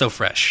lot of... So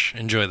fresh.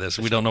 Enjoy this.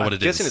 We don't know what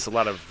it is. I'm guessing it's a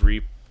lot of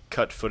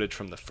recut footage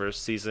from the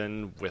first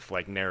season with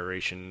like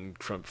narration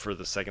for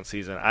the second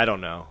season. I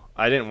don't know.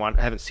 I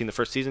haven't seen the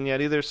first season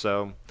yet either,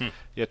 so you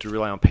have to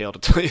rely on Pale to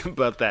tell you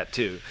about that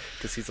too,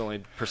 because he's the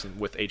only person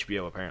with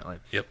HBO apparently.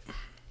 Yep.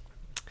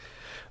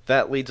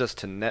 That leads us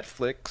to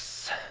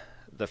Netflix.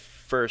 The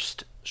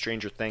first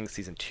Stranger Things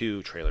Season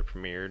 2 trailer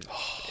premiered,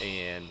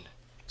 and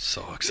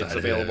So excited.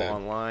 it's available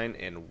online,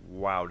 and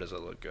wow, does it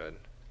look good.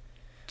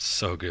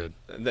 So good.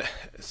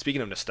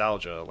 Speaking of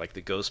nostalgia, like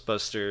the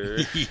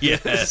Ghostbuster.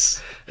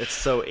 Yes. It's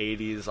so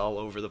 80s all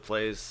over the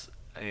place,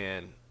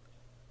 and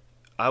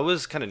I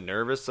was kind of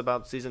nervous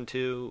about Season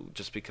 2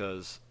 just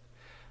because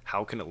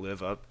how can it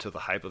live up to the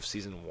hype of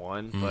Season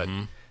 1? But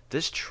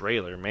this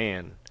trailer,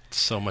 man.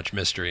 So much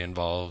mystery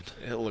involved.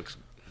 It looks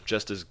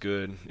just as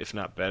good, if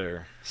not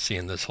better.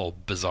 Seeing this whole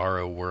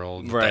bizarro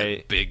world. Right.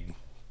 That big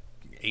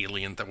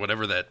alien,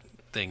 whatever that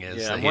thing is.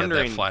 Yeah, that I'm he had that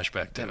wondering-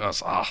 flashback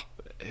to.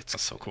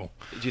 That's so cool.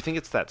 Do you think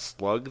it's that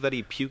slug that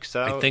he pukes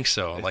out? I think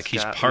so. It's Like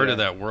he's got- part yeah. of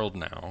that world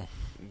now.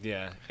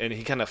 Yeah, and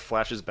he kind of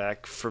flashes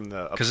back from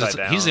the Because upside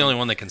down. he's the only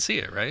one that can see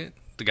it, right?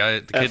 The kid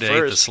At that ate the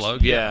first,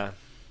 slug. Yeah.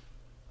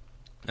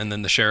 And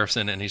then the sheriff's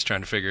in it, and he's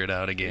trying to figure it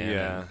out again.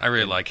 Yeah. And I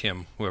really like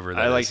him, whoever that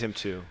is. I liked him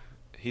too.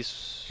 He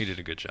did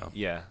a good job.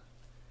 Yeah.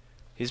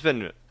 He's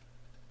been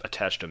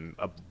attached to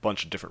a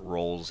bunch of different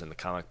roles in the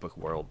comic book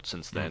world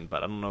since then, but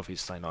I don't know if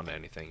he's signed on to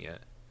anything yet.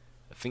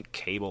 I think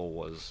Cable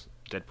was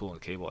Deadpool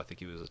and Cable. I think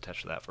he was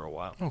attached to that for a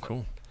while. Oh,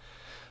 cool.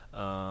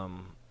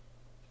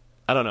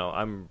 I don't know.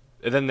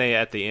 And then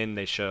at the end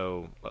they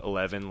show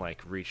 11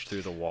 like reach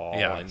through the wall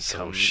and so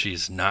come.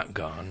 she's not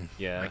gone.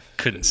 Yeah. I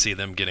couldn't see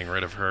them getting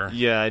rid of her.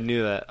 Yeah, I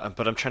knew that,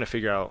 but I'm trying to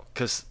figure out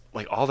because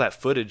like all that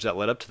footage that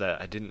led up to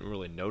that, I didn't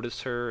really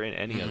notice her in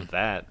any of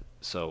that.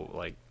 So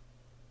like,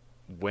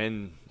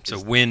 when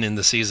in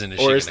the season is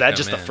she or is gonna that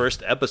just come the in?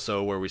 first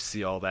episode where we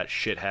see all that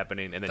shit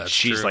happening and then That's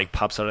she's true. like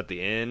pops out at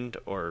the end,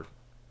 or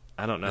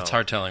I don't know. It's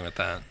hard telling with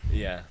that,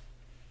 Yeah,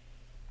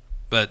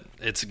 but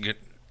it's good.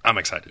 I'm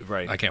excited.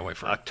 right. I can't wait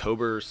for it.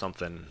 October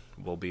something.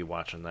 We'll be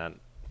watching that,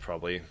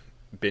 probably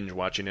binge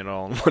watching it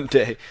all in one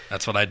day.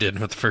 That's what I did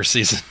with the first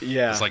season.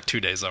 Yeah. It was like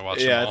 2 days I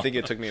watched Yeah, them all. I think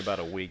it took me about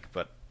a week,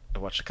 but I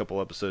watched a couple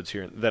episodes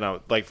here. Then I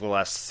like the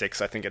last 6.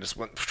 I think I just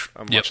went.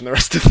 I'm watching the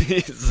rest of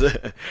these.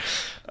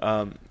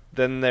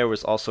 Then there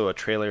was also a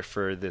trailer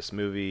for this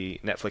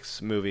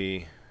Netflix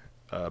movie,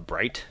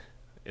 Bright.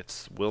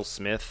 It's Will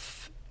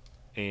Smith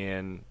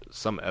and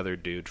some other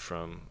dude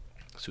from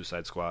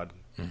Suicide Squad.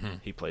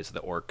 He plays the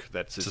orc.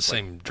 That's It's his, the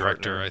same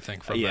director, partner. I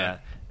think, from yeah.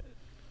 that.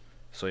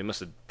 So he must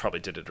have probably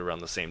did it around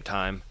the same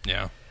time.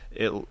 Yeah.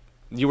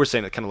 You were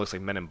saying it kind of looks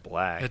like Men in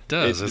Black. It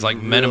does. It's like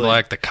Men in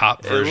Black, the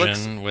cop it looks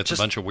version with a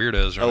just bunch of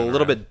weirdos a running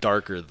little around. bit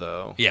darker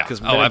though. Yeah.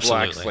 because Oh, Men in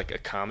absolutely. Black's like a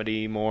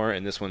comedy more,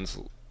 and this one's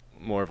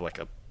more of like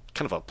a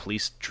kind of a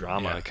police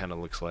drama. Yeah. It kind of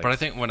looks like. But I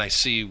think when I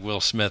see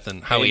Will Smith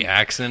and how he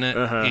acts in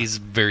it, he's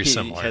very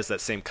similar. He has that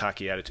same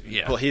cocky attitude.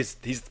 Yeah. Well, he's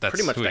That's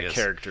pretty much who he that is.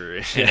 character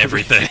in In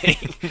everything.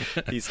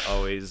 He's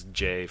always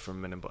Jay from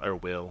Men in Black, or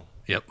Will,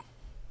 Yep.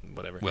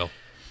 whatever. Will.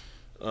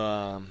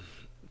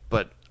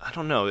 But I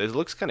don't know. It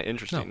looks kind of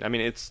interesting. No. I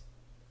mean, it's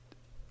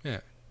Yeah.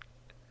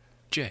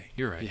 Jay,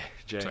 you're right. yeah,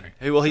 Jay. Sorry.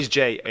 Hey, well, he's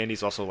Jay, and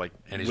he's also like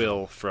And he's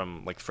Will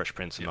from like Fresh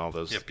Prince and all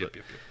those. Yep. but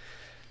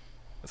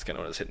That's kind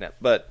of what I was hitting at.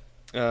 But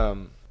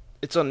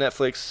it's on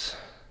Netflix,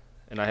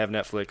 and I have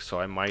Netflix, so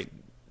I might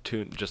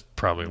just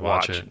probably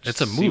watch it.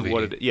 It's a see movie.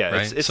 What yeah,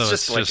 right? it's So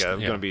just like yeah,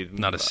 going to be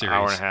not a series.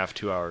 hour and a half,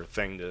 2 hour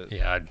thing.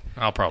 Yeah,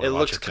 I'll probably it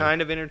watch looks it.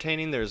 kind of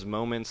entertaining. There's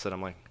moments that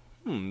I'm like,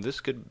 this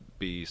could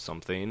be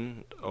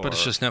something. Or, But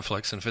it's just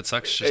Netflix, and if it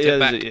sucks, just get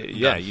back.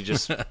 Yeah, Done. you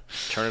just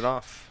turn it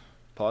off,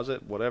 pause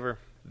it, whatever.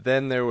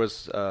 Then there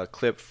was a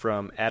clip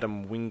from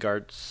Adam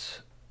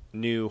Wingart's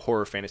new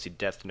horror fantasy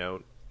Death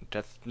Note.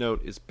 Death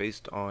Note is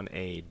based on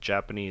a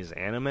Japanese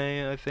anime,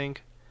 I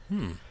think.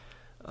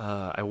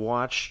 I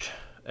watched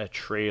a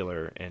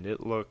trailer, and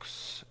it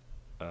looks,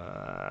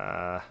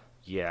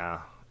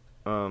 yeah.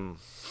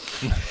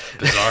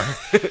 Bizarre.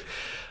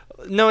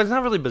 No, it's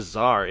not really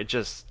bizarre.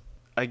 It's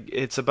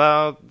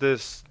about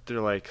this. They're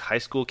like high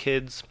school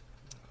kids.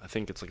 I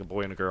think it's like a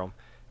boy and a girl,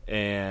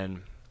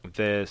 and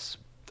they're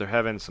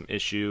having some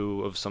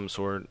issue of some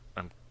sort.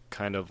 I'm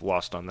kind of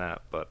lost on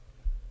that, but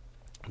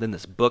then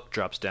this book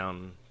drops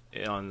down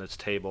on this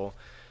table,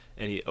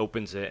 and he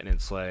opens it, and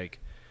it's like,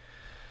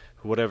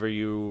 whatever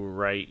you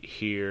write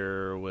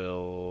here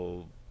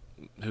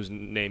whose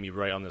name you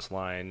write on this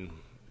line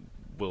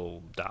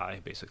will die,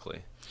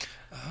 basically.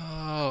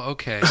 Oh,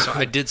 okay. So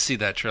I did see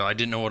that trailer. I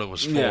didn't know what it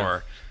was for. Yeah.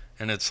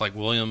 And it's like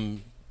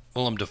Willem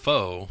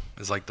Dafoe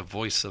is like the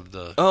voice of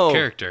the Oh,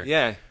 character.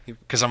 yeah.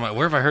 Because I'm like,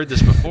 where have I heard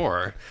this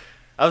before?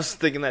 I was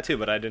thinking that too,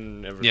 but I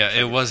didn't ever. Yeah,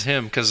 it was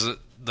him because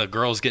the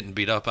girl's getting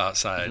beat up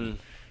outside. Mm-hmm.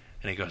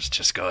 And he goes,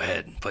 just go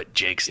ahead and put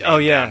Jake's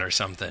name yeah. down or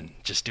something.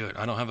 Just do it.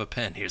 I don't have a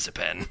pen. Here's a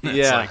pen. It's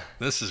Yeah. like,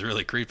 this is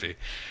really creepy.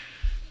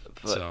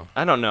 But So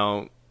I don't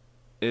know.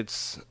 The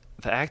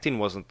acting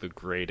wasn't the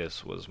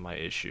greatest was my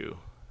issue,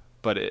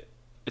 but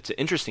it's an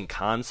interesting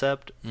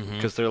concept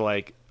because they're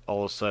like,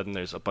 all of a sudden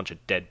there's a bunch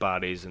of dead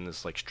bodies in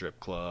this like strip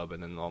club,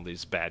 and then all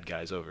these bad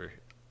guys over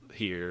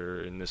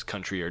here in this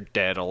country are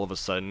dead all of a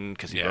sudden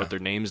because he wrote their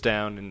names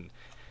down, and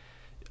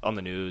on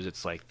the news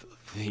it's like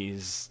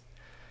these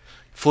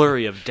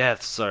flurry of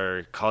deaths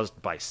are caused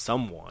by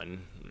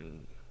someone.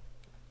 And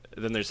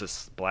then there's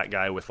this black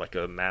guy with like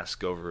a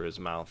mask over his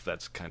mouth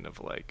that's kind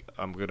of like,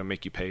 I'm gonna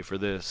make you pay for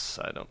this.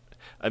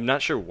 I'm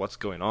not sure what's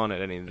going on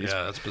at any of these.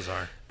 yeah, that's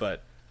bizarre.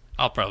 But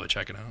I'll probably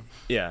check it out.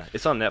 yeah,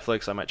 it's on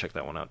Netflix. I might check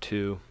that one out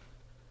too.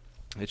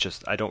 It's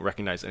just I don't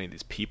recognize any of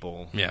these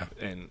people. Yeah.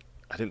 And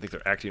I didn't think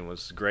their acting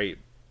was great,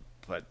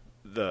 but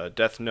the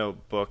Death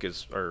Note book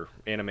or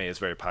anime is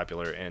very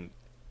popular, and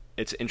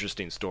it's an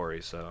interesting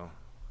story, so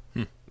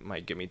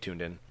might get me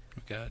tuned in.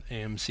 We got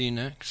AMC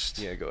next.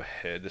 Yeah, go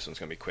ahead. This one's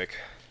gonna be quick.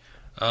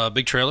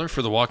 Big trailer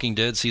for The Walking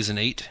Dead Season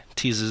 8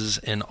 teases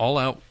an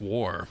all-out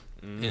war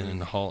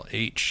in Hall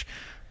H.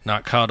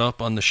 Not caught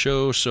up on the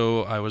show,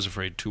 so I was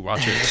afraid to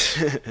watch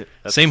it.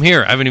 Same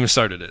here. I haven't even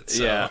started it.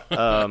 So.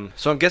 Yeah.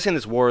 So I'm guessing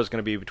this war is going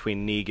to be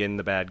between Negan,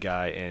 the bad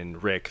guy,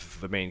 and Rick,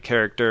 the main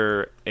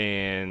character.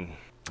 And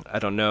I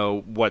don't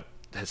know what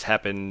has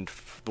happened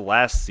the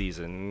last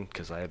season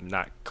because I have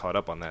not caught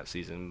up on that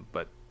season,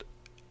 but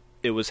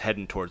it was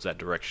heading towards that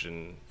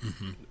direction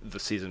the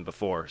season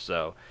before.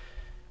 So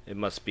it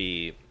must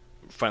be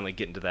finally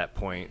getting to that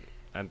point.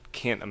 I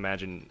can't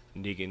imagine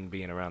Negan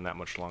being around that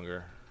much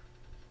longer.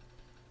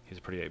 He's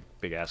a pretty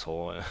big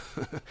asshole.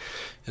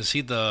 Is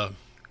he the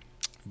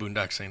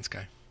Boondock Saints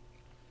guy?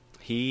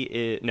 He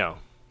is... No.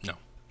 No.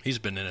 He's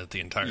been in it the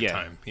entire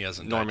time. He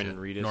hasn't Norman died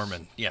yet. Reedus.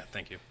 Norman. Yeah,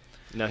 thank you.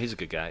 No, he's a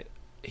good guy.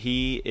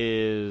 He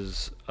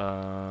is...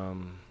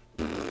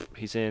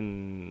 he's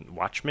in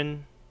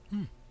Watchmen.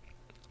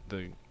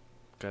 The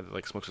guy that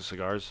like smokes the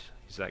cigars.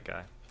 He's that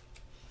guy.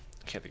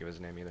 I can't think of his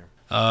name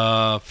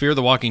either. Fear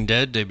the Walking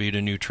Dead debuted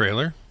a new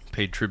trailer.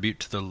 Paid tribute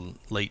to the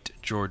late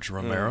George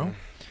Romero.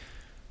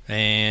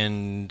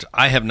 And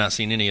I have not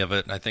seen any of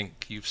it. I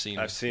think you've seen.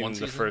 I've seen one the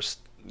season? first.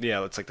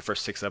 Yeah, it's like the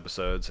first 6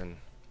 episodes, and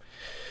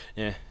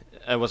yeah,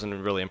 I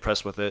wasn't really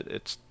impressed with it.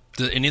 It's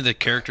Do any of the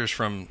characters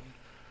from?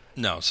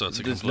 No, so it's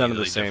a completely none of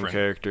the same different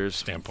characters.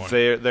 standpoint.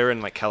 They're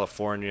in like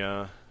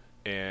California,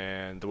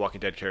 and the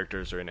Walking Dead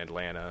characters are in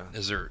Atlanta.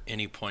 Is there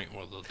any point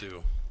where they'll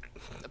do?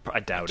 I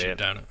doubt it.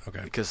 Down it.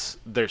 Okay. Because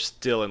they're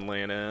still in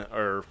Atlanta,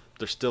 or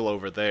they're still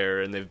over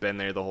there, and they've been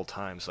there the whole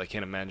time. So I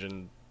can't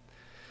imagine.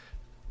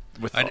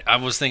 I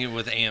was thinking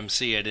with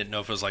AMC, I didn't know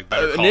if it was like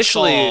Better Call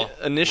initially Saul,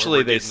 initially where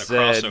we're they getting the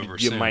said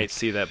crossover you soon. might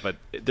see that, but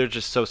they're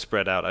just so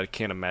spread out. I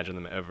can't imagine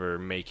them ever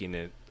making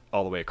it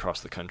all the way across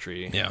the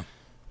country. Yeah.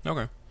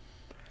 Okay.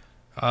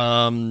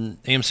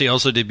 AMC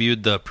also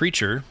debuted The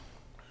Preacher.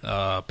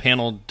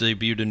 Panel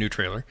debuted a new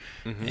trailer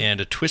and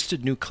a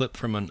twisted new clip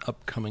from an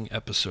upcoming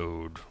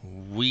episode.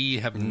 We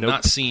have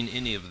not seen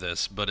any of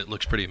this, but it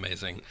looks pretty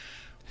amazing.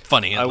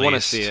 Funny, at least. I want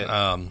to see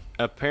it.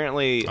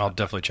 Apparently, I'll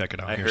definitely check it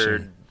out. I here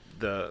heard soon.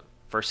 the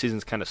first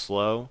season's kind of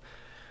slow,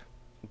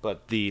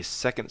 but the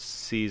second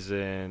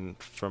season,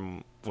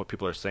 from what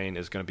people are saying,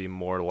 is going to be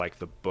more like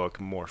the book,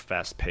 more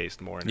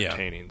fast-paced, more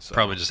entertaining. So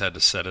probably just had to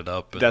set it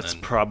up. And that's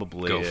then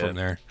probably go it. from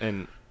there.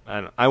 And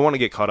I want to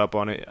get caught up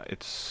on it.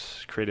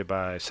 It's created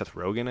by Seth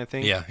Rogen, I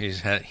think. Yeah,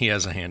 he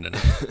has a hand in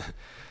it.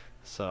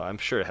 So I'm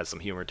sure it has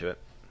some humor to it.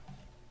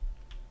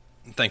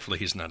 Thankfully,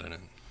 he's not in it.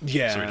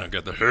 Yeah. So we don't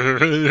get the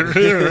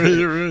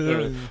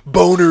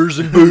boners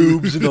and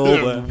boobs and all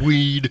that.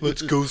 weed.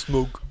 Let's go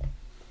smoke.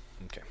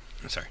 Okay.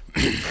 Sorry.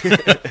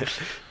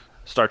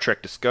 Star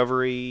Trek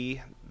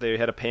Discovery, they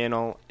had a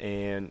panel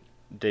and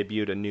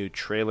debuted a new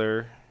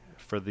trailer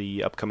for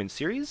the upcoming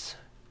series.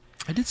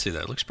 I did see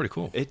that. It looks pretty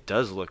cool. It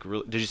does look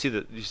really... Did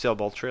you see all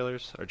both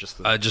trailers? Or just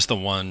the... Just the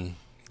one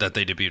that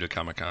they debuted at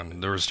Comic-Con.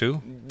 There was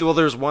two? Well,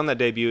 there's one that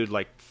debuted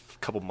like a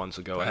couple months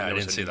ago. And I there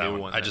was didn't a see that new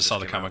one. I just saw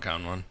the came out.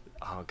 Comic-Con one.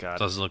 Oh, God.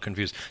 So I was a little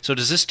confused. So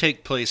does this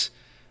take place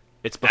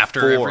It's before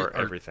after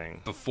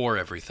everything. Before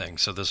everything.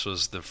 So this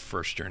was the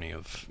first journey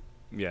of...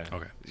 Yeah.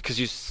 Okay. Because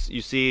you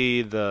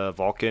see the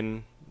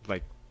Vulcan,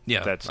 like,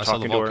 Yeah, that's I saw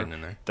the talking to Vulcan her.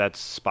 in there.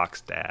 That's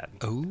Spock's dad.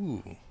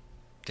 Ooh.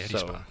 Daddy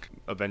So Spock.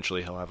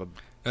 eventually he'll have a...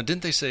 Now,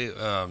 didn't they say,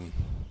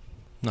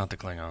 not the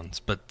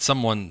Klingons, but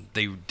someone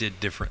they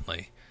did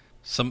differently?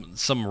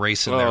 Some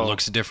race in there Well,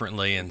 looks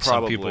differently, and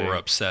probably. some people were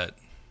upset.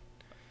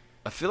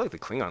 I feel like the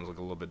Klingons look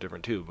a little bit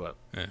different too, but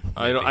Yeah,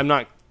 I'm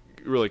not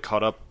really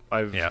caught up.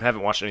 I Yeah.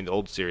 haven't watched any of the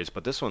old series,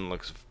 but this one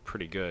looks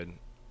pretty good.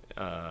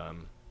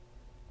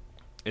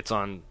 It's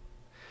on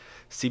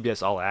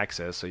CBS All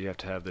Access, so you have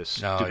to have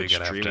this Oh, stupid you're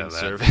gonna have to streaming have that.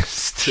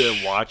 service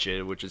to watch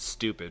it, which is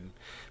stupid.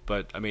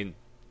 But I mean,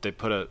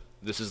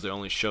 this is the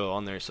only show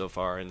on there so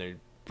far, and they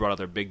brought out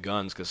their big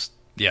guns because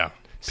Yeah,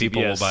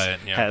 people will CBS buy it.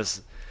 Yeah.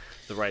 has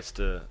the rights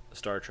to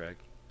Star Trek,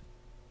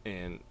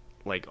 and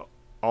like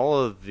all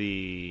of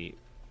the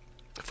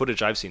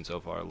footage I've seen so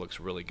far looks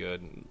really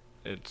good.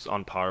 It's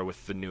on par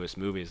with the newest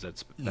movies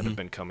that have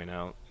been coming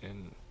out,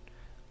 and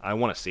I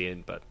want to see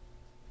it, but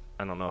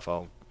I don't know if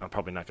I'm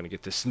probably not going to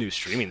get this new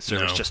streaming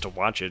service No. just to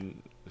watch it.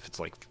 If it's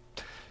like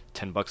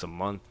 $10 a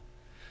month,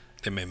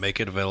 They may make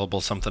it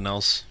available something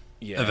else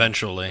yeah,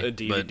 eventually, a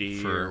DVD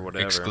but for or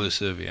whatever.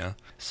 exclusive, yeah.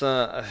 So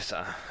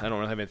I don't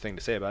really have anything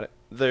to say about it.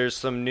 There's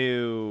some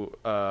new,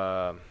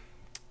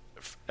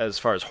 as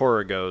far as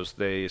horror goes,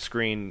 they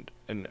screened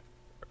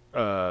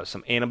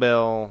some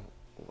Annabelle.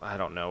 I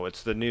don't know.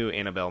 It's the new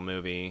Annabelle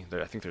movie.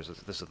 I think this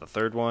is the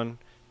third one.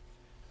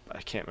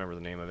 I can't remember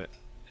the name of it.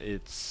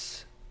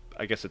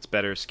 I guess it's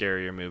better,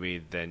 scarier movie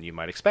than you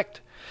might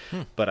expect.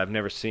 But I've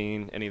never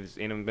seen any of these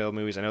Annabelle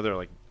movies. I know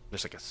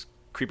there's like a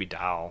creepy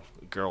doll,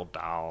 girl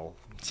doll.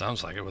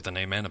 Sounds like it with the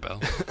name Annabelle.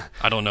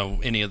 I don't know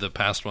any of the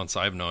past ones, so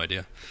I have no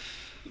idea.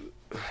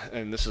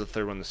 And this is the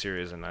third one in the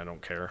series, and I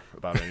don't care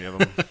about any of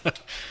them.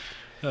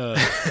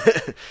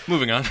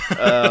 Moving on.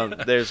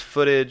 There's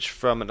footage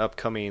from an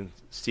upcoming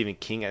Stephen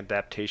King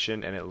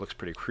adaptation, and it looks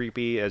pretty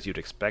creepy, as you'd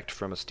expect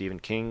from a Stephen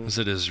King. Is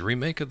it his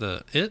remake of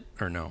the It,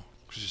 or no?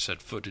 Because you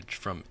said footage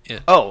from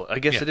It. Oh, I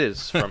guess Yeah. it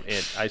is from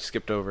It. I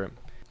skipped over it.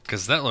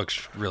 Because that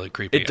looks really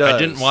creepy. It does. I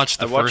didn't watch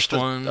the I watched first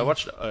one, I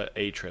watched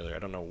a trailer. I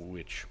don't know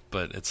which.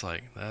 but it's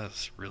like,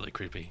 that's really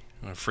creepy.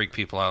 I'm going to freak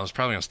people out. I was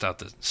probably going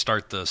to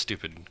start the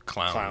stupid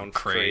clown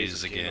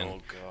craze again. Oh,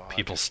 God.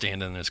 People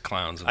standing as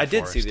clowns in the I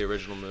did see forest. the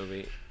original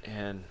movie,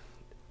 and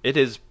it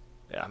is.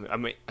 I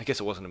mean, I guess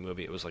it wasn't a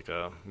movie. It was like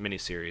a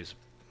miniseries,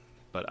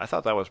 but I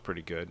thought that was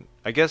pretty good.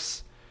 I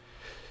guess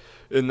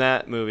in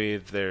that movie,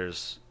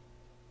 there's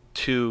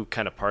two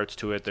kind of parts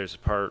to it. There's a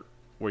part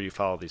where you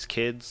follow these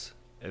kids,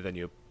 and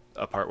then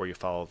a part where you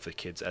follow the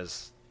kids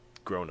as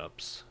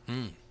grown-ups.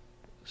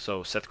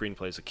 So Seth Green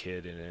plays a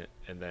kid in it,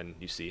 and then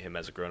you see him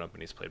as a grown-up,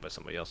 and he's played by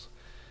somebody else.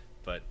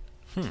 But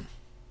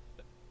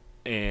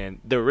and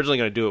they were originally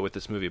going to do it with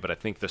this movie, but I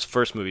think this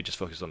first movie just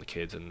focuses on the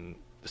kids, and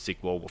the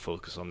sequel will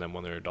focus on them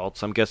when they're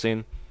adults, I'm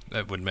guessing.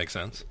 That would make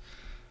sense.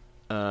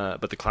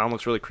 But the clown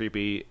looks really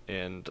creepy,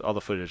 and all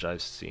the footage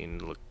I've seen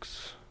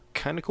looks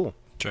kind of cool.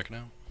 Check it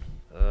out.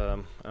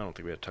 I don't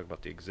think we had to talk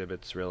about the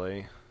exhibits,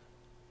 really.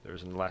 There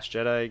was a Last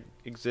Jedi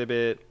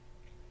exhibit,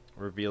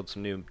 revealed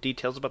some new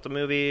details about the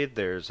movie.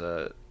 There's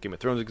a Game of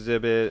Thrones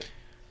exhibit.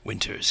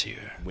 Winter's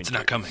here. It's Winter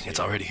not coming. is It's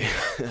here. already here.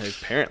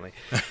 Apparently.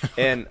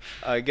 And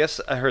I guess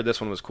I heard this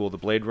one was cool. The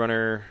Blade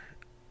Runner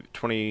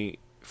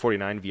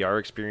 2049 VR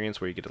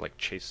experience, where you get to like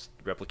chase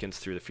replicants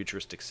through the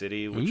futuristic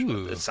city, which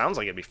Ooh. it sounds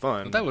like it'd be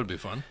fun. That would be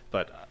fun.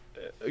 But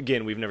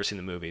again, we've never seen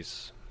the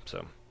movies,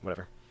 so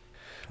whatever.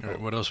 All right,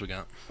 what else we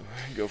got?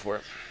 Go for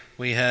it.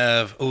 We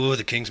have,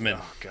 the Kingsman.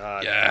 Oh,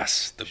 God.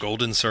 Yes, the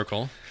Golden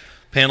Circle.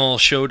 Panel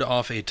showed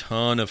off a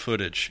ton of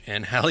footage,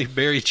 and Halle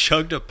Berry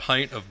chugged a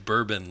pint of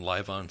bourbon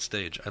live on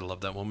stage. I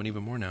love that woman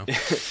even more now.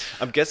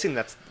 I'm guessing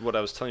that's what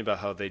I was telling you about,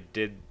 how they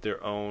did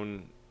their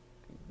own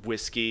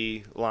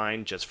whiskey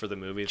line just for the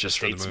movie. Just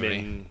for the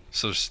movie.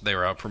 So they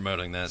were out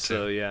promoting that,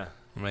 So, too. yeah.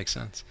 Makes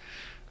sense.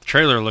 The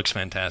trailer looks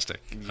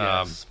fantastic.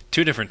 Yes.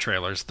 Two different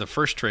trailers. The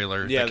first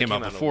trailer that came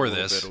out before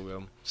this,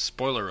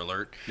 spoiler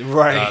alert,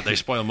 Right. they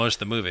spoil most of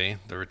the movie,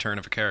 the return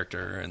of a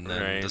character, and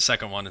then the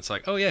second one, it's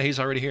like, oh yeah, he's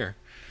already here.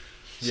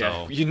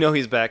 Yeah, So, you know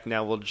he's back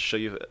now. We'll just show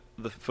you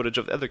the footage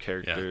of other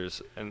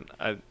characters, and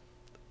I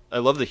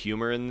love the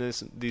humor in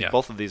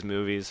both of these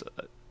movies,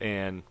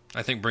 and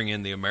I think bring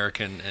in the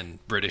American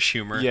and British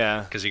humor.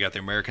 Yeah. Because you got the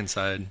American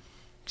side.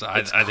 So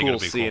it's I think cool it'll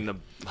be seeing cool.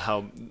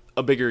 how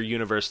a bigger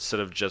universe instead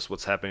of just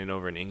what's happening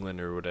over in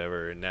England or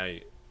whatever, and now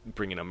you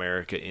bringing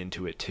America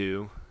into it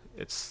too.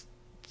 It's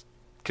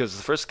because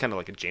the first is kind of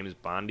like a James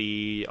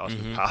Bondy,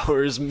 Austin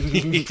Powers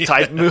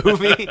type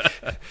movie,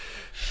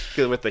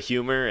 with the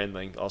humor and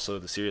like also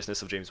the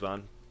seriousness of James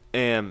Bond.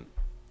 And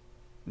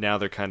now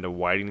they're kind of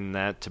widening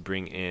that to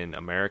bring in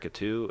America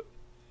too.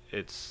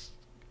 It's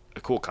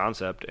a cool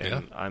concept,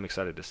 and I'm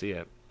excited to see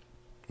it.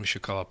 We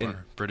should call up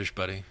our British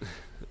buddy,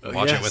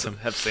 watch it with him.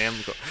 Have Sam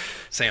go.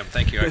 Sam,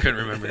 thank you. I couldn't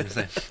remember his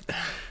name.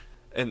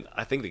 And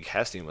I think the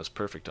casting was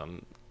perfect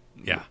on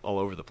all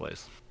over the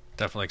place.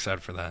 Definitely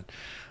excited for that.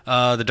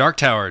 The Dark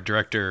Tower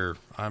director,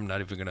 I'm not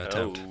even going to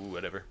attempt. Oh,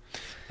 whatever.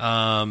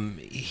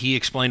 He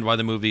explained why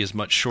the movie is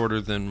much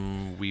shorter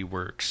than we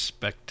were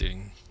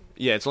expecting.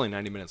 Yeah, it's only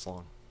 90 minutes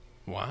long.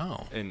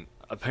 Wow. And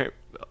apparently,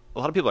 a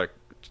lot of people are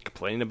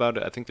complaining about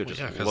it. I think they're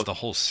just because the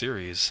whole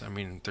series. I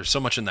mean, there's so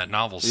much in that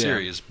novel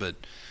series, but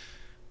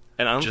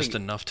and I don't just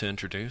think, enough to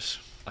introduce.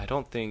 I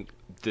don't think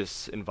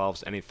this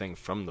involves anything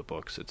from the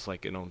books. It's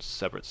like an own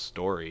separate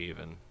story,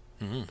 even,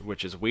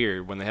 which is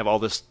weird when they have all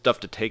this stuff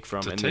to take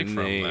from, and then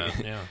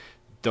they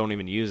don't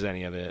even use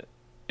any of it.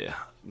 Yeah.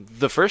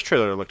 The first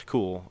trailer looked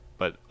cool,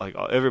 but like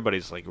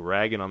everybody's like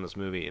ragging on this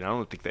movie, and I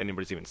don't think that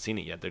anybody's even seen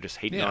it yet. They're just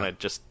hating on it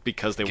just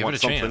because they want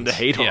something to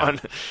hate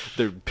on.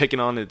 They're picking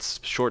on its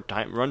short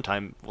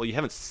runtime. Well, you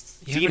haven't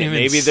seen it.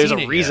 Maybe there's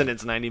a reason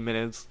it's 90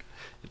 minutes.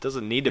 It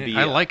doesn't need to be.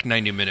 I like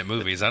 90-minute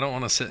movies. I don't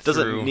want to sit through. It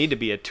doesn't need to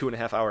be a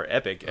 2.5-hour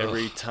epic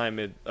every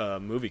time a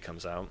movie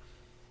comes out.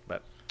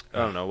 But I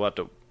don't know what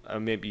to. I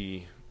may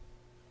be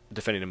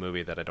defending a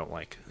movie that I don't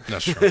like.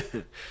 That's true.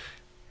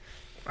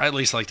 I at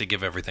least like to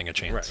give everything a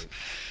chance.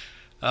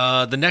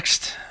 Right. The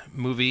next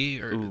movie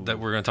that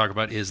we're going to talk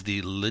about is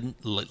the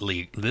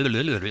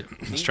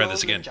let's try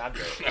this again.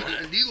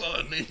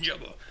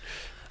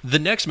 The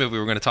next movie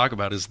we're going to talk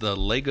about is the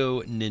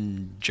Lego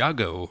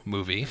Ninjago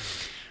movie.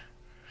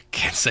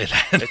 Can't say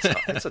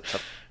that.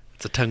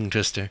 It's a tongue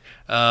twister.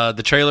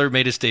 The trailer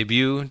made its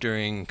debut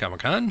during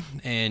Comic-Con,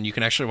 and you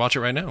can actually watch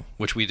it right now,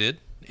 which we did.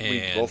 And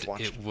we both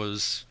watched it.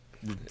 Was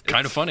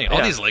kind of funny.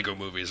 All these Lego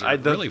movies are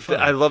really funny.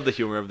 I love the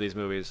humor of these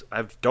movies.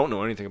 I don't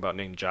know anything about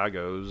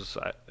Ninjagos.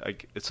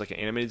 It's like an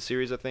animated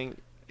series, I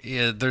think.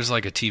 Yeah, there's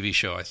like a TV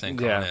show, I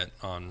think, on it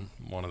on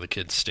one of the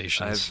kids'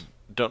 stations.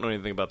 I don't know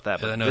anything about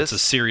that. But I know it's a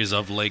series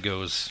of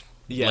Legos,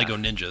 Lego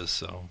ninjas,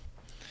 so...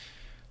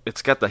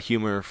 It's got the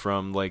humor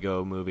from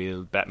Lego movie,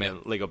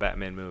 Lego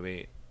Batman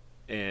movie,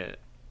 and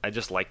I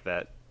just like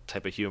that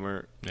type of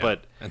humor. Yeah.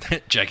 But and then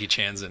Jackie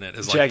Chan's in it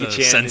as like the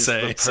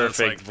sensei, is the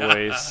perfect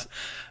voice.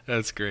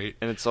 That's great.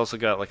 And it's also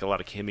got like a lot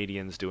of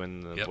comedians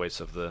doing the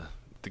voice of the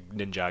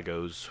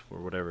Ninjagos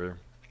or whatever.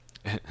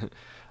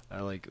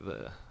 I like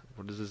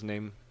what is his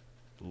name?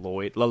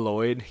 Lloyd.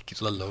 Lloyd.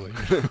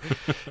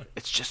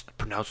 It's just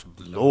pronounced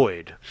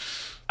Lloyd.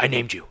 I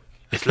named you.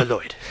 It's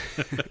Lloyd.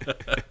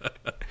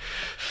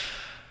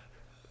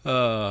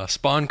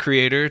 Spawn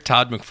creator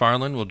Todd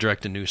McFarlane will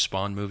direct a new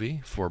Spawn movie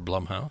for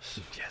Blumhouse.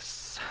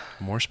 Yes.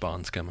 More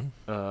Spawns coming.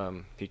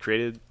 He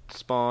created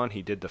Spawn.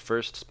 He did the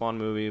first Spawn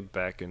movie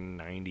back in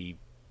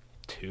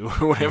 92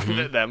 or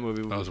whatever that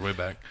movie was. That was way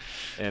back.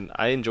 And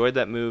I enjoyed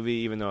that movie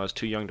even though I was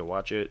too young to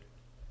watch it.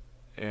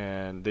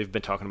 And they've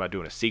been talking about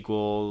doing a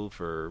sequel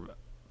for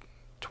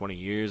 20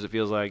 years, it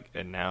feels like.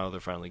 And now they're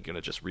finally going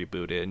to just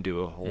reboot it and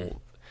do a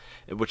whole...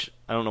 Which,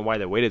 I don't know why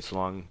they waited so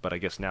long, but I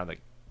guess now that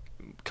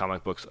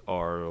comic books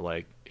are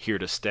like here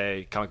to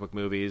stay, comic book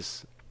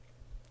movies,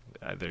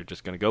 they're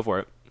just going to go for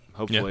it.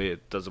 Hopefully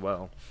it does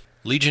well.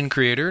 Legion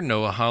creator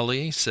Noah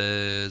Hawley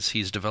says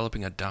he's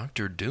developing a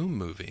Doctor Doom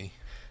movie.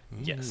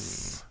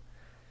 Yes.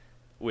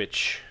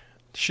 Which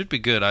should be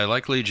good. I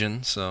like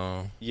Legion,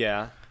 so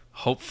yeah.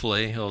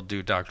 Hopefully he'll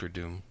do Doctor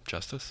Doom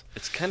justice.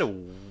 It's kind of...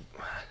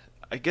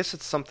 I guess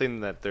it's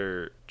something that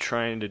they're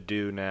trying to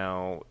do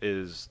now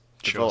is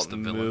develop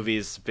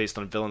movies based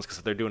on villains,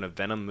 because they're doing a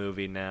Venom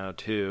movie now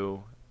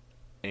too,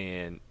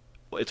 and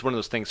it's one of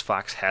those things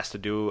Fox has to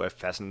do a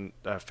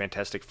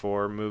Fantastic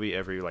Four movie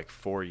every like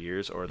 4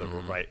 years, or the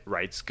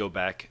rights go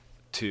back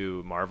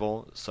to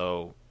Marvel.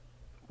 So,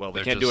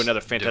 they can't do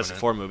another Fantastic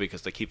Four movie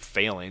because they keep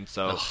failing.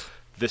 So,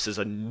 this is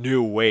a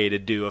new way to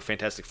do a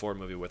Fantastic Four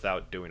movie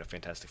without doing a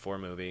Fantastic Four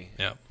movie.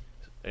 Yeah,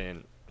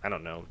 and I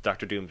don't know.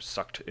 Doctor Doom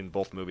sucked in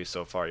both movies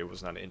so far. He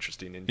was not an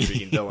interesting,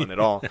 intriguing villain at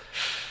all.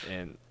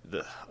 And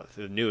the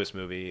newest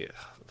movie,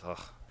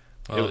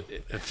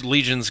 if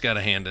Legion's got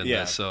a hand in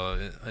this,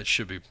 so it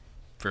should be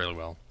fairly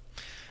well.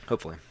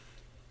 Hopefully.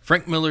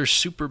 Frank Miller's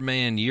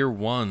Superman Year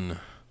One.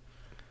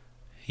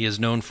 He is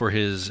known for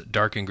his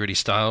dark and gritty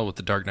style with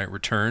The Dark Knight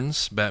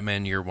Returns,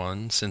 Batman Year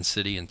One, Sin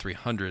City, and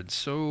 300.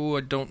 So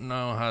I don't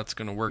know how it's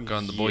going to work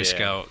on the Boy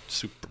Scout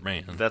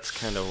Superman. That's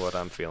kind of what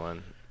I'm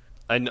feeling.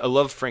 I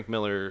love Frank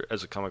Miller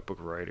as a comic book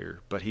writer,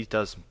 but he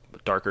does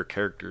darker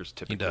characters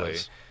typically. He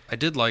does. I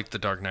did like The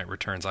Dark Knight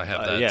Returns. I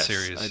have that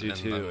series. I do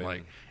too.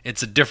 Like,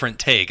 it's a different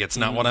take. It's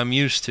not what I'm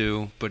used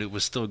to, but it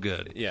was still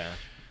good. Yeah.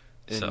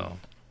 So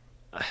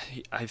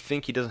I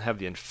think he doesn't have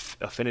the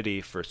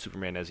affinity for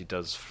Superman as he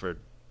does for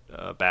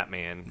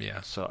Batman.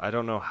 Yeah. So I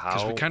don't know how.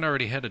 Because we kind of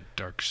already had a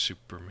dark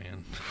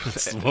Superman.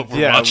 That's what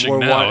we're watching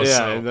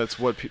now. And that's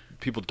what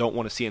people don't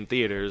want to see in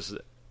theaters.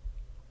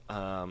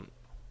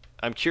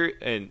 I'm curious,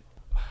 and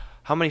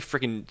how many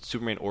freaking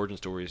Superman origin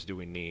stories do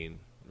we need?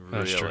 Really?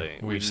 That's true.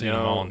 We've seen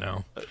them all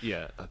now.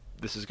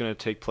 This is going to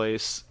take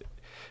place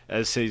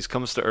as he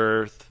comes to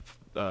Earth.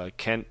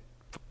 Kent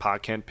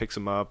picks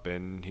him up,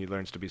 and he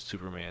learns to be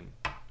Superman.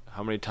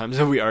 How many times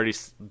have we already?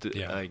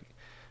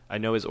 I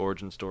know his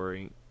origin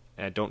story,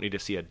 and I don't need to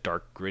see a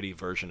dark, gritty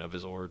version of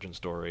his origin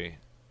story.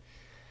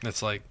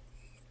 It's like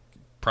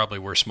probably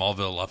where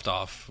Smallville left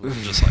off.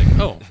 Just like,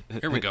 oh,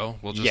 here we go.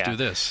 We'll just do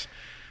this.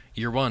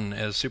 Year 1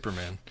 as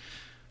Superman,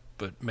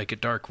 but make it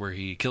dark where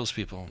he kills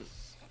people.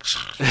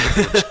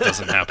 Which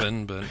doesn't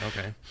happen, but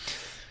okay.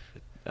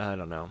 I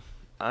don't know.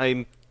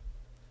 I'm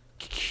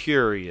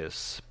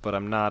curious, but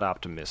I'm not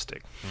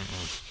optimistic.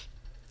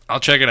 I'll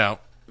check it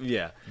out.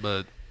 Yeah.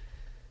 But,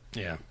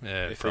 yeah.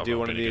 If they do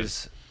one of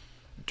these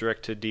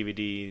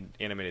direct-to-DVD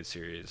animated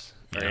series,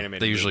 or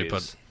animated they usually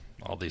movies,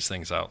 put all these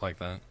things out like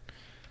that.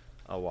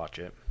 I'll watch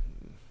it.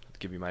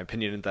 Give you my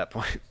opinion at that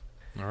point.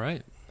 All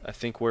right. I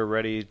think we're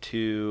ready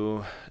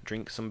to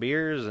drink some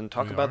beers and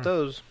talk about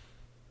those.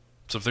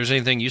 So if there's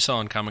anything you saw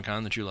on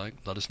Comic-Con that you like,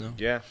 let us know.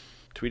 Yeah.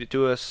 Tweet it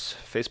to us.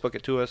 Facebook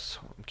it to us.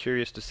 I'm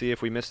curious to see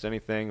if we missed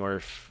anything or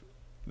if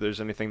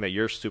there's anything that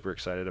you're super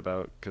excited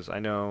about. Because I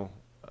know,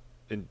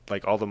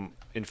 like all the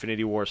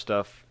Infinity War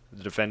stuff,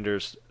 the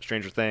Defenders,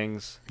 Stranger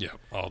Things. Yeah,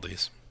 all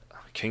these.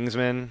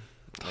 Kingsman.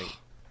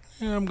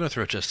 Yeah, I'm going to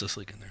throw Justice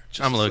League in there.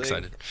 I'm a little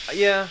excited.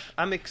 Yeah,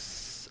 I'm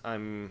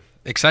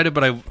excited,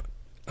 but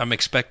I'm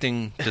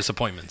expecting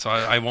disappointment, so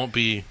I won't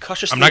be.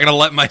 Cautiously, I'm not going to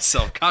let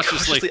myself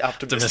cautiously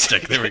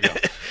optimistic. There we go.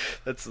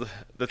 That's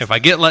if I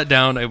get let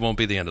down, it won't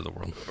be the end of the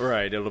world.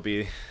 Right. It'll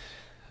be.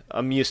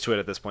 I'm used to it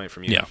at this point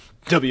from you. Yeah.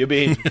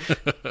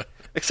 WB.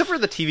 Except for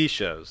the TV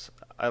shows,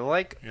 I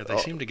like. Yeah, they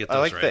seem to get those I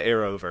like right. the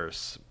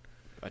Arrowverse.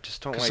 I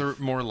just don't like. Because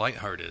they're more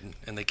lighthearted,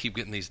 and they keep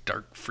getting these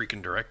dark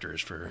freaking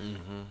directors for.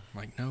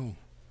 Like, no.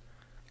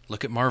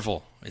 Look at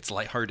Marvel. It's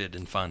lighthearted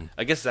and fun.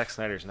 I guess Zack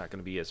Snyder's not going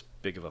to be as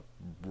big of a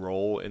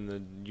role in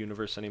the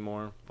universe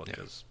anymore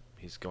because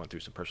he's going through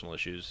some personal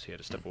issues. He had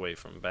to step away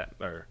from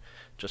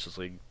Justice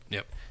League.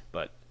 Yep.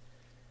 But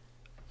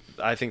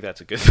I think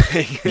that's a good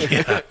thing.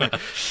 Yeah.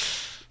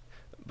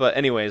 But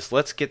anyways,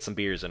 let's get some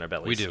beers in our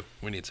bellies. We do.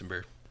 We need some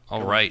beer.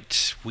 All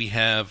right. We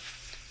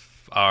have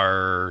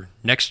our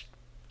next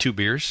 2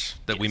 beers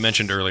that we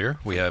mentioned earlier.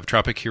 We have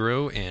Tropic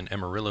Hero and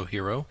Amarillo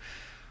Hero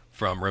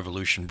from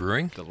Revolution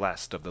Brewing. The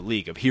last of the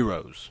League of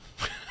Heroes.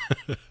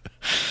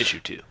 Issue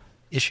 2.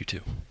 Issue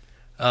 2.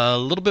 A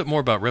little bit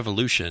more about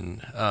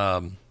Revolution.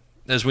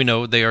 As we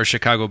know, they are a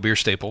Chicago beer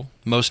staple,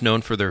 most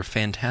known for their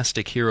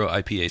fantastic Hero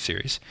IPA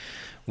series.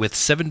 With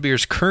 7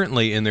 beers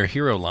currently in their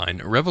Hero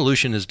line,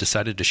 Revolution has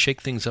decided to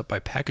shake things up by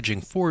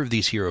packaging 4 of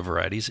these Hero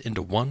varieties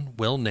into one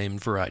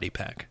well-named variety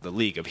pack. The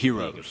League of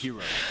Heroes.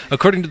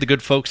 According to the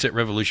good folks at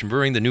Revolution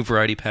Brewing, the new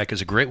variety pack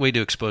is a great way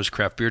to expose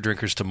craft beer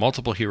drinkers to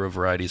multiple Hero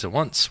varieties at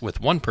once with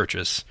one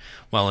purchase,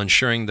 while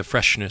ensuring the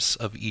freshness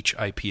of each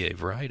IPA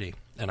variety.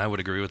 And I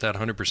would agree with that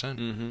 100%.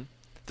 Mm-hmm.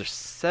 There's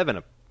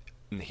 7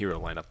 in the Hero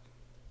lineup.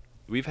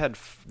 We've had,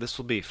 this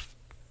will be,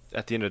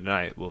 at the end of the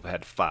night, we'll have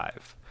had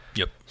 5.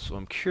 Yep. So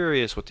I'm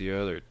curious what the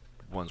other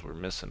ones we're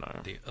missing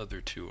are. The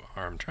other 2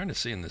 are, I'm trying to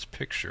see in this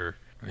picture,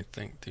 I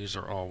think these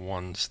are all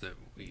ones that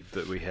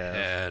we have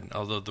had.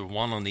 Although the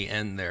one on the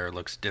end there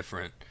looks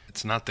different.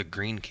 It's not the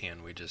green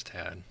can we just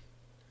had.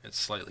 It's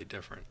slightly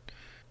different.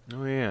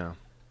 Oh, yeah.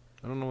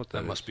 I don't know what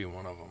that must be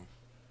one of them.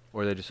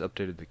 Or they just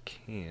updated the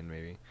can,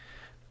 maybe.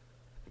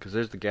 Because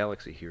there's the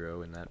Galaxy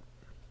Hero and that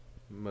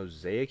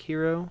Mosaic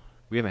Hero.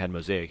 We haven't had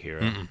Mosaic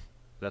Hero. Mm-mm.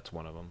 That's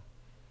one of them.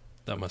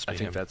 That must be I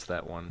think him. that's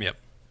that one. Yep.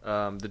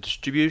 The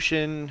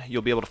distribution,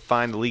 you'll be able to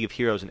find the League of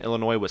Heroes in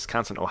Illinois,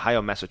 Wisconsin, Ohio,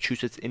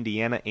 Massachusetts,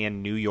 Indiana,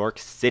 and New York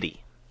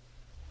City.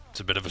 It's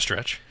a bit of a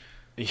stretch.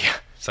 Yeah.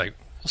 It's like,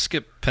 we'll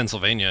skip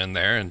Pennsylvania in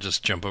there and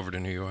just jump over to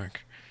New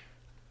York.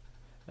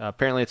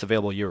 Apparently it's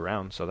available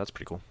year-round, so that's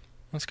pretty cool.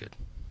 That's good.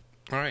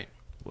 All right.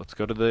 Let's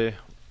go to the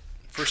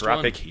First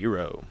Tropic one.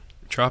 Hero.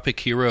 Tropic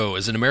Hero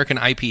is an American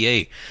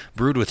IPA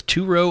brewed with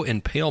 2-row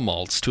and pale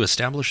malts to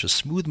establish a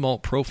smooth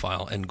malt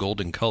profile and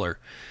golden color.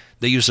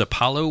 They use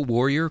Apollo,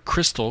 Warrior,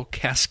 Crystal,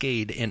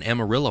 Cascade, and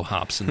Amarillo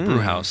hops in the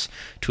brewhouse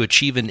to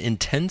achieve an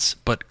intense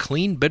but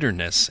clean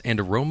bitterness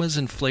and aromas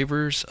and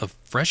flavors of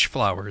fresh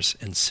flowers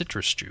and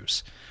citrus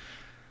juice.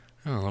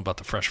 I don't know about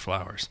the fresh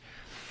flowers.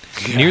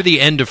 Yeah. Near the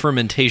end of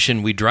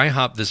fermentation, we dry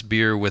hop this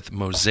beer with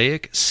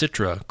Mosaic,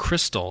 Citra,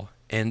 Crystal,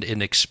 and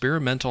an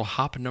experimental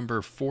hop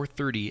number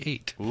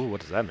 438. Ooh, what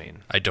does that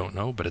mean? I don't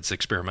know, but it's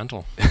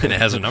experimental, and it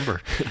has a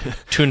number.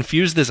 To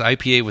infuse this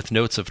IPA with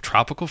notes of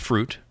tropical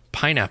fruit,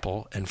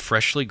 pineapple, and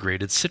freshly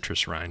grated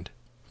citrus rind.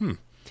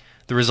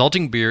 The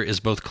resulting beer is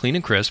both clean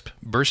and crisp,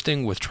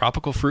 bursting with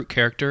tropical fruit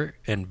character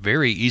and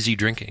very easy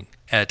drinking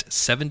at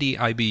 70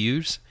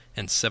 IBUs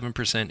and 7%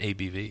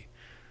 ABV.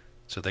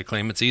 So they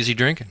claim it's easy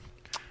drinking.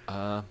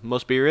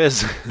 Most beer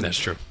is. That's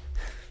true.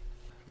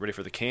 Ready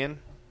for the can?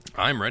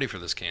 I'm ready for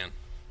this can.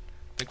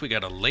 I think we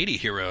got a lady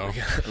hero.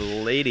 A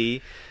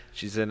lady.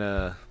 She's in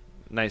a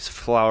nice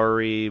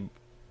flowery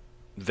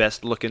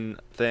vest-looking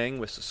thing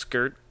with a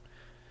skirt.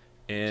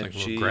 And it's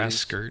like a little grass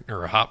skirt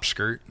or a hop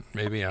skirt,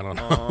 maybe, I don't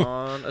know.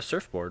 On a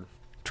surfboard.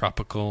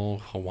 Tropical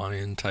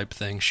Hawaiian type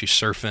thing. She's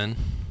surfing.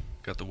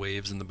 Got the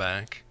waves in the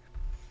back.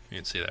 You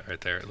can see that right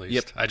there at least.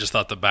 Yep. I just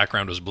thought the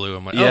background was blue.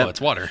 I'm like, Yep. oh,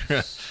 it's water.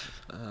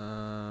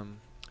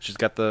 She's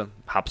got the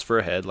hops for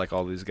a head like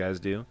all these guys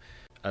do.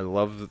 I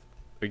love,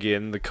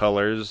 again, the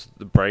colors.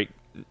 The bright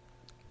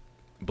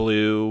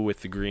blue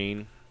with the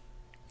green.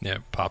 Yeah,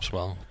 it pops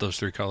well. Those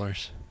three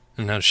colors.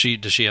 And now does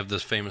she have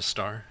this famous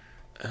star?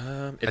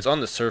 It's on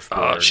the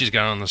surfboard. Oh, she's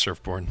got it on the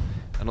surfboard.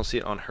 I don't see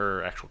it on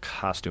her actual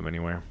costume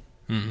anywhere.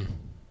 Mm-mm.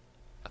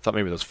 I thought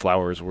maybe those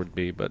flowers would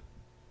be, but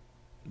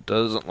it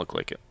doesn't look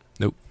like it.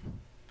 Nope.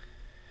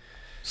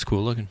 It's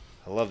cool looking.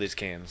 I love these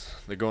cans.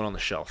 They're going on the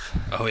shelf.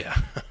 Oh, yeah.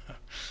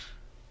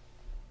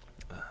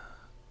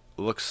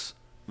 Looks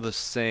the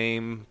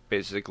same,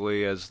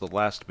 basically, as the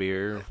last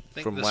beer I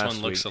think from this last one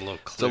week. looks a little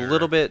It's clearer. a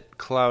little bit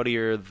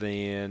cloudier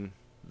than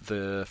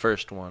the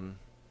first one,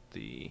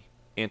 the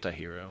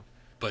Anti-Hero,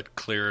 But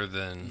clearer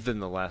than than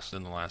the last. the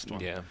last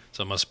one. Yeah.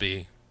 So it must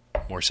be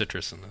more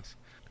citrus in this,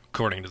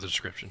 according to the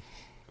description.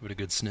 Give it a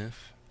good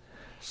sniff.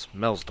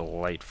 Smells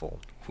delightful.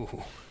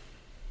 Ooh.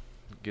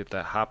 Get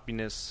that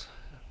hoppiness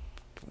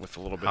with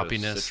a little bit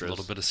Hoppiness, of citrus. a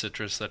little bit of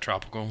citrus, that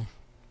tropical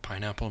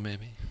pineapple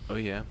maybe. Oh,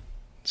 yeah.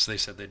 So they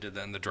said they did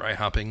that in the dry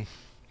hopping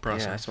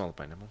process. Yeah, I smell the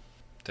pineapple.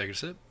 Take a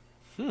sip.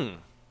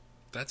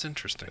 That's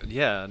interesting.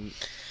 Yeah,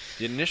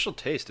 the initial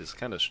taste is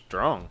kind of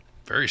strong.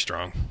 Very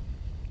strong.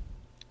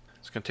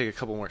 It's going to take a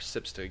couple more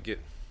sips to get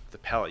the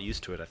palate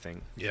used to it, I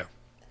think. Yeah.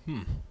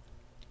 Maybe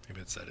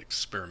it's that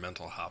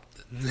experimental hop.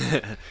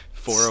 That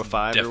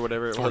 405 or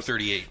whatever it was.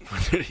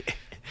 438.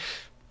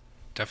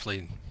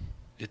 Definitely,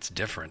 it's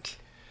different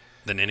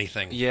than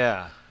anything.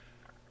 Yeah.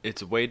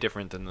 It's way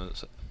different than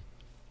those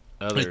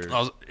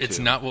other It's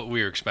two. not what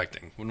we were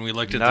expecting. When we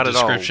looked at Not the at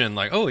all. description,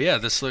 like, oh yeah,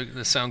 this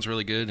sounds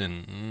really good,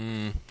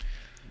 and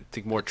I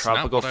think more It's not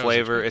tropical what I was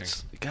flavor.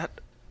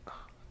 expecting.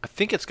 I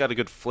think it's got a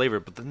good flavor,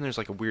 but then there's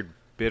like a weird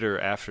bitter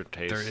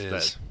aftertaste. there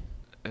is.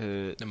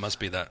 That, It must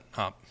be that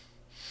hop.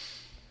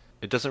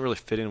 it doesn't really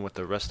fit in with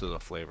the rest of the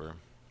flavor.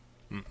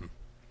 Mm-mm.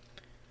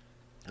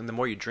 And the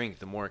more you drink,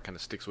 the more it kind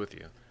of sticks with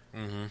you.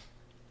 Mm-hmm.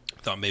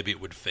 Thought maybe it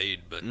would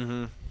fade, but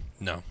Mm-hmm.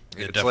 no,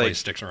 it It's definitely like-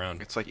 sticks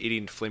around. It's like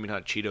eating Flaming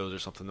Hot Cheetos or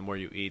something. The more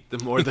you eat, the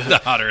more The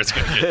hotter it's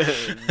gonna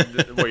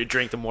get. the more you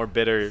drink, the more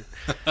bitter.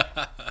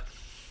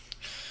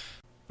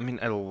 I mean,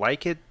 I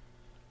like it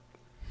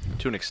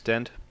to an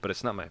extent, but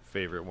it's not my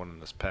favorite one in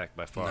this pack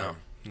by far. No,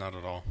 not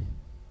at all.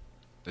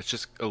 It's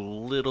just a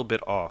little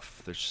bit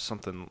off. There's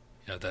something.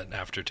 Yeah, that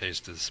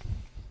aftertaste is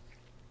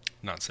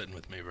not sitting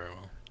with me very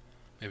well.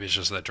 Maybe it's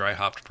just that dry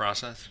hopped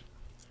process.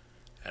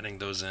 Adding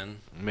those in,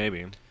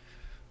 Maybe.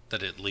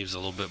 that it leaves a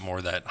little bit more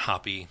of that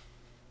hoppy.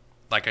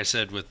 Like I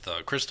said with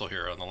Crystal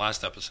Hero in the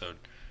last episode,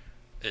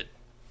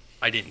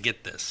 I didn't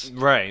get this.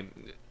 Right.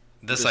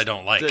 This I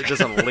don't like. It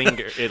doesn't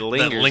linger. It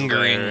lingers. That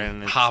lingering there and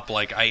it's- hop,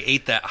 like I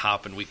ate that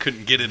hop and we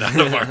couldn't get it out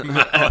of our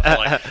mouth.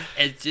 Like,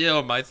 it's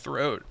in my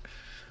throat.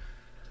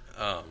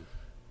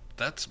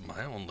 That's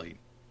my only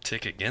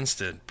tick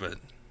against it, but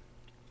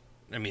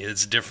I mean,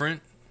 it's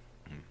different.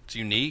 It's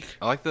unique.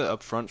 I like the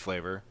upfront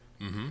flavor.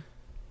 Mm-hmm.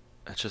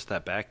 It's just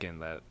that back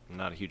end that I'm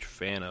not a huge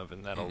fan of,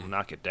 and that'll Mhm.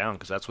 knock it down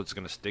because that's what's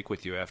going to stick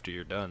with you after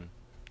you're done.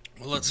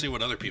 Well, let's see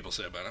what other people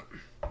say about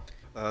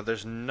it.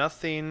 There's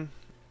nothing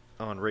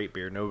on Rate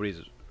Beer.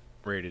 Nobody's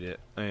rated it.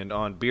 And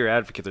on Beer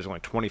Advocate, there's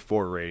only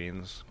 24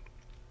 ratings.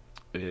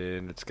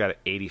 And it's got an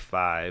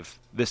 85.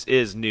 This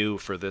is new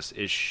for this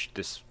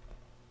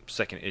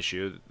second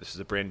issue. This is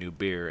a brand new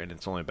beer, and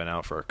it's only been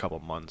out for a couple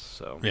months.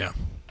 So Yeah.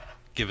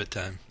 Give it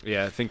time.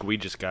 yeah, I think we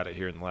just got it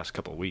here in the last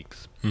couple of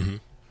weeks. Mm-hmm.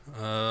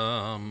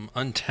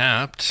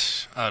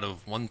 Untapped, out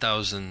of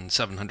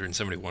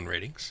 1,771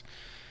 ratings,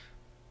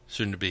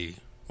 soon to be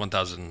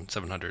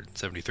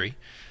 1,773.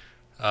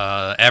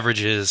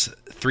 Average is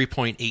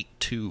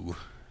 3.82.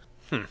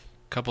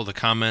 Couple of the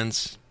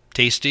comments: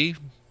 tasty,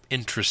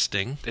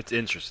 interesting, It's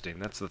interesting.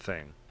 That's the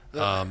thing.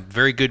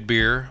 very good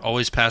beer.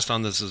 Always passed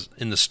on this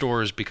in the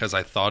stores because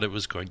I thought it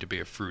was going to be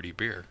a fruity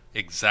beer.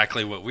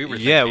 Exactly what we were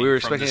thinking. Yeah, we were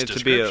from expecting this it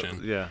to be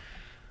description. yeah.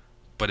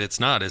 But it's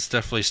not. It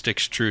definitely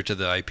sticks true to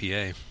the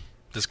IPA.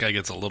 This guy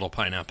gets a little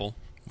pineapple,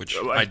 which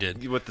I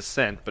did. with the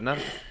scent, but not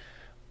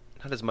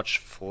as much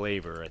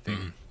flavor. I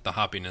think. The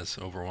hoppiness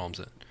overwhelms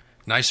it.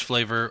 Nice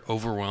flavor,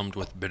 overwhelmed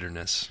with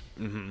bitterness.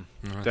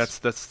 Mm-hmm. That's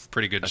That's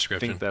pretty good I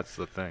description. think that's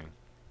the thing.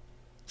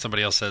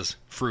 Somebody else says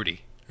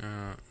fruity.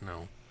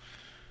 No.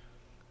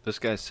 This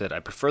guy said, I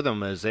prefer the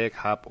Mosaic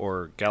hop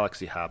or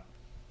Galaxy hop.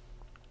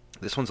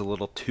 This one's a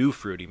little too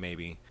fruity,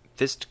 maybe.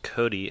 Fist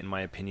Cody, in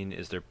my opinion,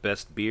 is their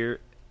best beer,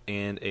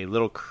 and A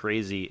Little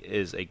Crazy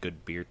is a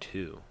good beer,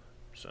 too.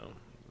 So,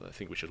 I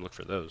think we should look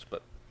for those.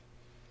 But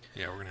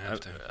Yeah, we're gonna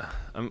have to.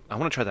 I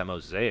want to try that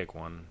Mosaic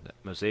one, that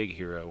Mosaic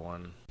Hero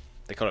one.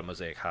 They called it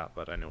Mosaic hop,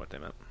 but I knew what they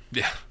meant.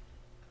 Yeah.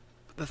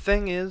 The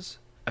thing is,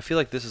 I feel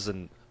like this is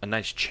a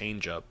nice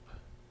change-up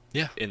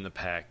Yeah. in the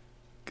pack,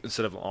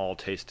 instead of all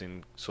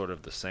tasting sort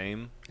of the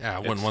same. Yeah, I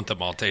wouldn't It's- want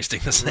them all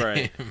tasting the same.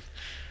 Right.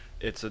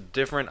 It's a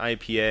different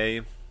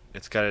IPA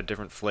It's got a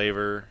different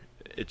flavor.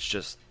 It's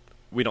just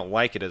we don't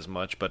like it as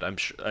much, but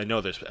I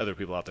know there's other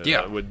people out there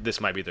that this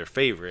might be their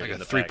favorite. Like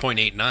a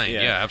 3.89.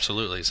 Yeah,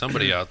 absolutely.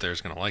 Somebody out there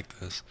is going to like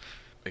this.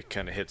 It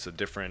kind of hits a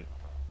different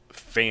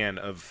fan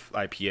of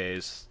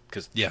IPAs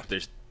because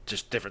there's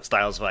just different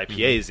styles of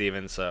IPAs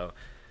even. So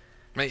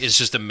it's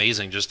just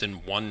amazing just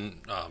in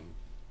one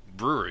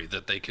brewery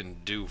that they can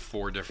do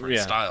 4 different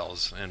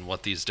styles and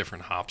what these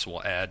different hops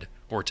will add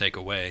or take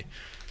away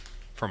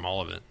from all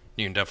of it.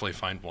 You can definitely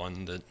find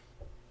one that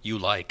you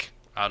like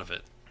out of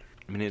it.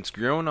 I mean, it's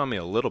growing on me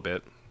a little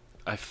bit.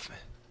 I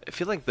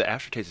feel like the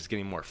aftertaste is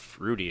getting more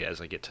fruity as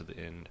I get to the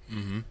end.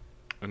 Mm-hmm.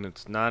 And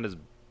it's not as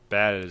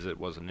bad as it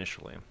was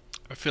initially.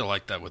 I feel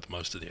like that with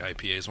most of the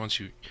IPAs. Once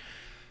your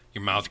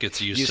mouth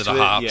gets used to the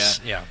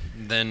hops,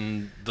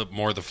 then the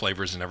more the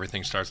flavors and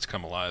everything starts to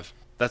come alive.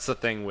 That's the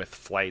thing with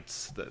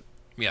flights that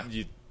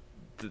the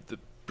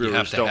brewers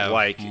have to don't have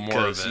like more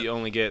because of it. you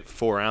only get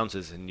 4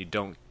 ounces and you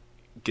don't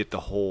get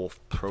the whole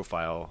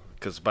profile.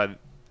 Because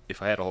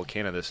if I had a whole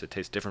can of this, it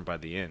tastes different by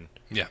the end.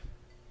 Yeah.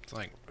 It's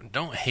like,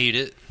 don't hate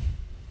it,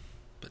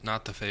 but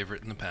not the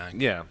favorite in the pack.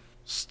 Yeah.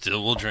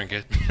 Still will drink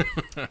it.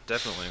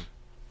 Definitely.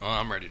 Oh,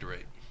 I'm ready to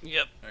rate.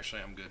 Yep.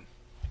 Actually, I'm good.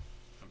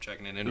 I'm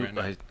checking it in right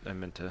now. I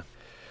meant to.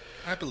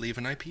 I believe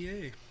in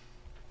IPA.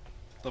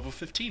 Level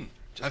 15.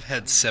 I've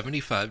had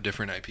 75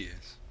 different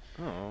IPAs.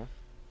 Oh.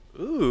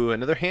 Ooh,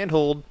 another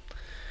handhold.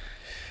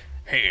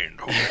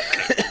 Handhold.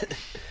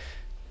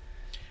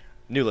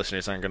 New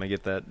listeners aren't going to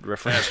get that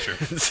reference.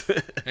 That's true.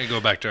 And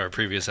go back to our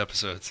previous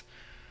episodes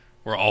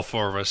where all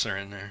 4 of us are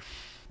in there.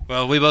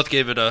 Well, we both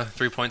gave it a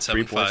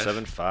 3.75.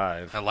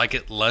 3.75. I like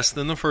it less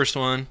than the first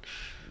one.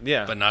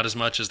 Yeah. But not as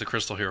much as the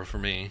Crystal Hero for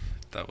me.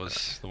 That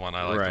was the one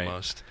I liked the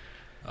most.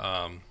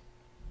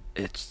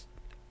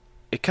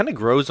 It kind of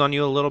grows on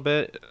you a little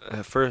bit.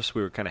 At first,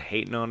 we were kind of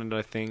hating on it,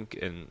 I think.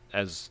 And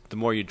as the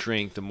more you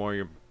drink, the more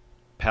your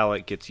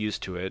palate gets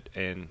used to it.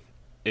 And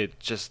it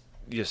just...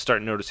 you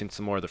start noticing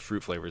some more of the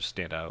fruit flavors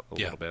stand out a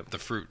little bit. The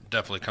fruit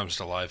definitely comes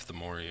to life the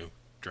more you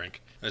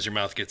drink. As your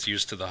mouth gets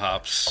used to the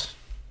hops,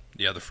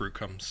 the fruit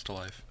comes to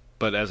life.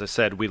 But as I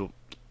said, we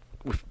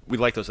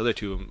like those other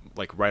two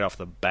like right off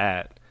the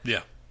bat.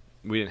 Yeah.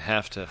 We didn't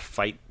have to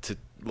fight to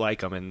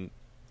like them, and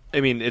I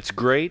mean it's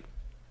great.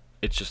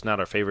 It's just not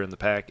our favorite in the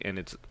pack,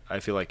 and I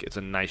feel like it's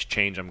a nice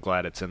change. I'm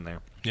glad it's in there.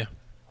 Yeah.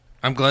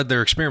 I'm glad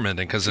they're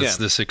experimenting because it's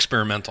this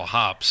experimental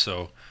hop.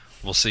 So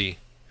we'll see.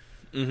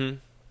 Mm-hmm.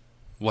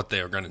 What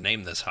they are going to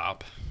name this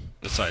hop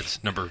besides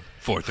number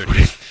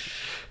 438.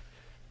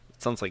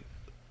 It sounds like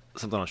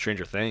something on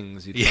Stranger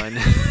Things you'd find.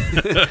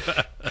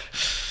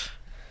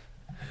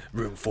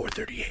 Room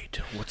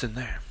 438. What's in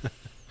there?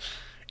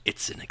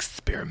 It's an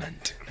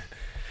experiment.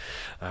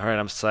 All right,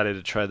 I'm excited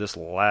to try this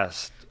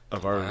last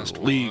of our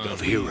League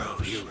of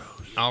Heroes.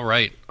 All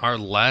right, our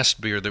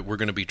last beer that we're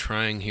going to be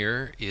trying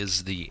here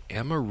is the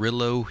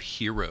Amarillo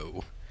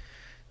Hero.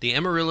 The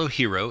Amarillo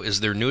Hero is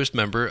their newest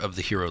member of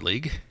the Hero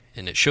League,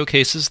 and it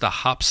showcases the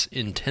hop's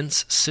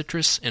intense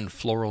citrus and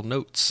floral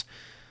notes.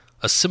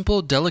 A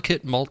simple,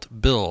 delicate malt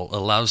bill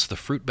allows the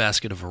fruit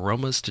basket of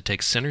aromas to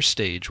take center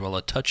stage, while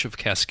a touch of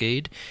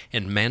Cascade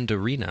and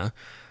Mandarina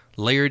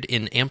layered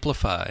in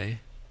amplify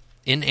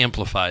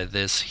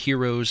this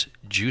hero's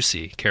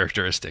juicy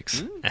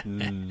characteristics.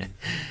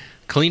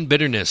 Clean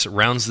bitterness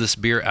rounds this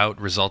beer out,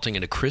 resulting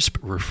in a crisp,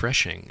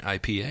 refreshing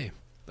IPA.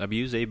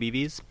 IBUs,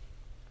 ABVs?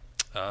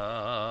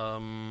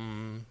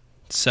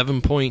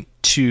 7.2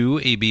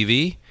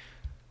 ABV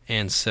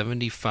and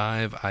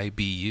 75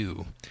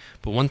 IBU.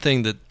 But one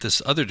thing that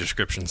this other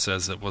description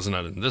says that was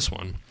not in this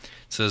one,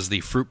 says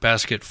the fruit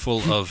basket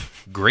full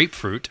of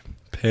grapefruit,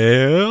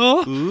 pear,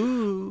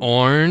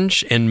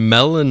 orange, and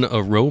melon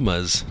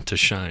aromas to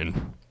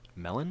shine.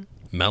 Melon?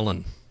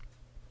 Melon.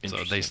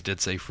 So they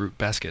did say fruit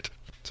basket.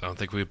 So I don't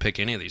think we would pick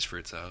any of these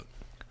fruits out.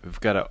 We've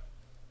got a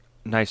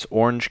nice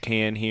orange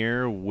can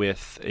here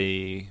with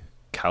a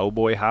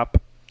cowboy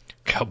hop.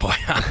 Cowboy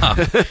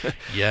hop.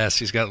 Yes,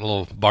 he's got a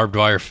little barbed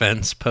wire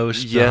fence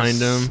post behind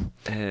him.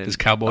 And his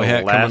cowboy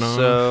hat coming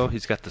on.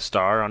 He's got the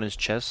star on his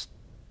chest,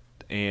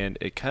 and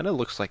it kind of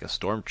looks like a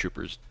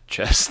stormtrooper's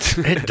chest.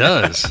 It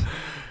does.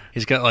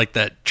 He's got like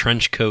that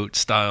trench coat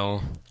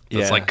style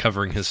that's like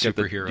covering his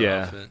superhero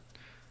outfit.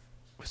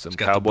 With some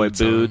cowboy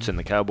boots and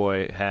the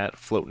cowboy hat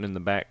floating in the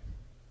back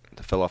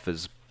that fell off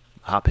his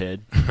hop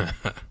head.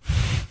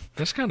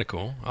 That's kind of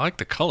cool. I like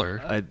the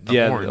color. Orange.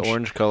 The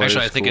orange color.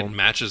 Actually, is I think cool. it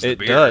matches the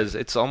beer. It does.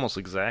 It's almost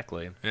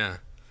exactly. Yeah.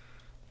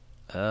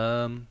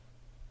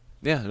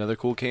 Another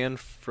cool can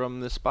from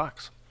this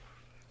box.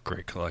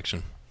 Great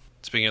collection.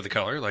 Speaking of the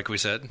color, like we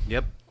said.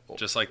 Yep.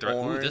 Just like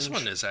the this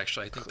one is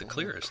actually, I think, the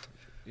clearest.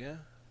 Yeah.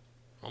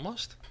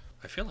 Almost.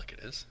 I feel like it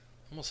is.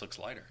 Almost looks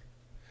lighter.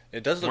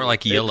 It does look more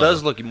like yellow. It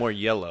does look more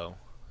yellow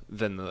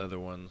than the other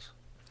ones.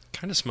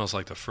 Kind of smells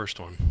like the first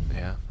one.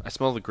 Yeah. I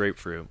smell the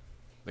grapefruit.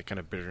 The kind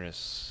of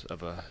bitterness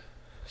of a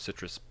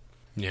citrus.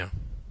 Yeah.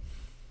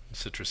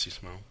 Citrusy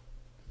smell.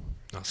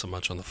 Not so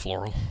much on the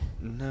floral.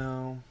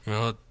 No.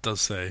 Well, it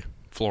does say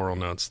floral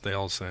notes. They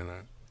all say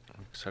that.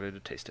 I'm excited to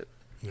taste it.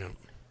 Yeah.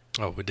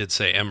 Oh, we did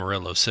say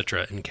Amarillo,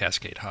 Citra, and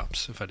Cascade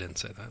hops, if I didn't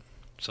say that.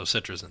 So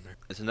Citra's in there.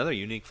 It's another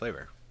unique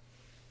flavor.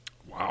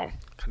 Wow.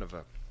 Kind of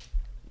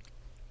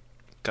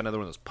another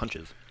one of those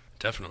punches.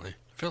 Definitely.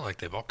 I feel like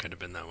they've all kind of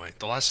been that way.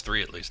 The last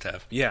three at least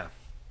have. Yeah.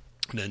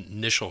 An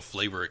initial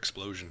flavor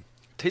explosion.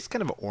 Tastes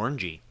kind of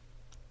orangey.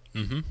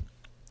 Mm-hmm.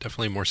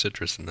 Definitely more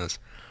citrus in this.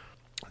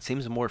 It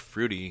seems more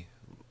fruity,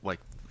 like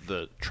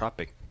the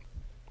Tropic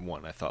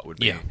one I thought would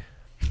be.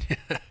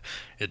 Yeah.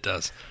 It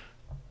does.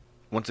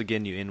 Once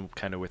again, you end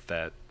kind of with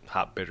that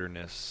hop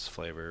bitterness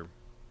flavor,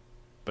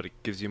 but it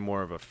gives you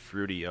more of a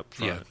fruity up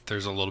front. Yeah,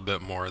 there's a little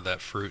bit more of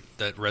that fruit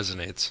that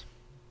resonates.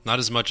 Not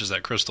as much as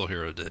that Crystal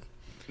Hero did,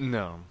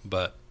 No.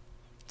 but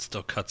it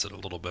still cuts it a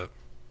little bit.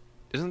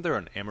 Isn't there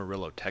an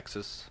Amarillo,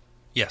 Texas?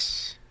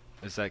 Yes.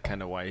 Is that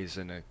kind of why he's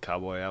in a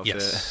cowboy outfit?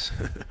 Yes.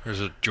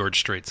 There's a George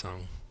Strait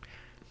song.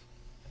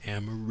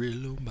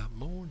 Amarillo by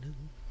morning.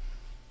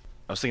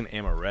 I was thinking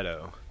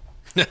amaretto.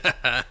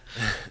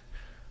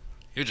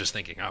 You're just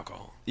thinking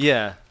alcohol.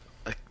 Yeah.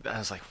 I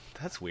was like,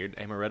 that's weird.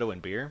 Amaretto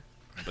and beer?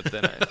 But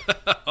then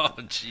Oh,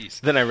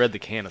 jeez. then I read the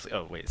can. I was like,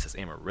 oh, wait, it says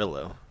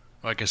Amarillo.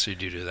 Well, I guess you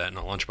do that in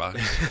a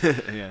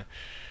lunchbox. Yeah.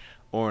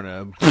 Or in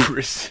a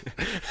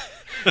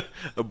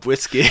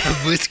whiskey.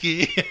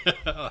 Whiskey.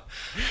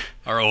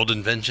 Our old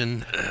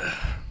invention.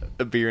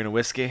 A beer and a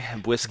whiskey.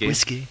 Whiskey.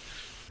 Whiskey.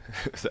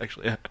 It's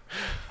actually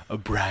a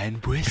Brian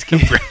whiskey.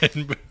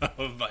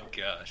 Oh, my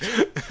gosh.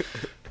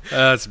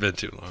 That's been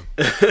too long.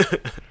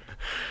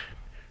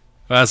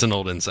 That's an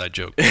old inside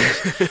joke.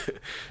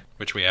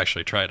 Which we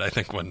actually tried, I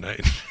think, one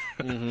night.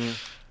 Mm-hmm.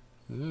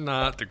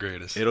 Not the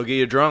greatest. It'll get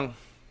you drunk.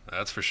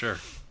 That's for sure.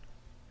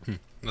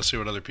 Let's see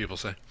what other people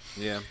say.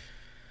 Yeah.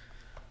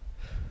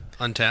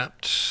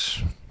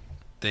 Untapped.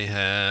 They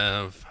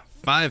have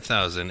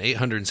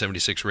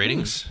 5,876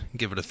 ratings.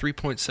 Give it a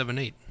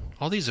 3.78.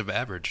 All these have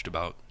averaged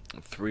about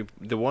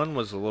The one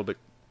was a little bit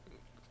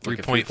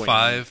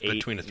 3.5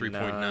 between a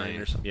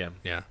 3.9 or something. Yeah.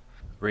 Yeah.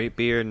 Rate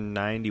beer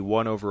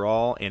 91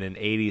 overall and an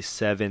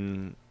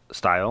 87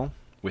 style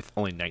with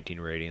only 19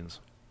 ratings.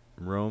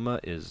 Aroma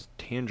is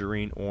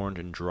tangerine, orange,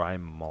 and dry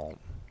malt.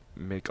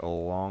 Make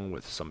along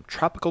with some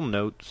tropical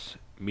notes.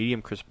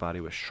 Medium crisp body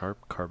with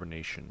sharp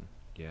carbonation.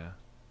 Yeah.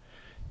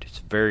 It's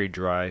very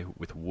dry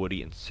with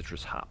woody and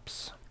citrus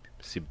hops.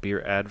 See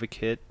Beer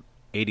Advocate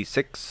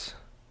 86.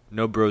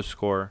 No bro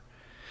score.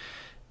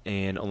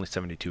 And only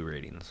 72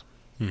 ratings.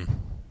 So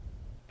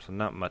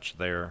not much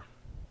there.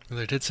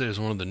 They did say it was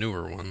one of the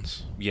newer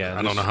ones. Yeah,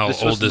 I don't know how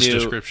old this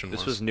description was.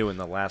 This was new in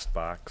the last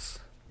box.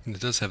 It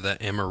does have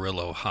that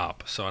Amarillo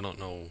hop, so I don't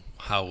know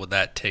how would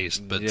that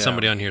taste, but Yeah.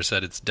 somebody on here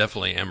said it's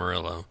definitely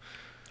Amarillo.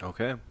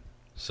 Okay.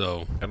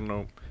 So I don't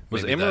know.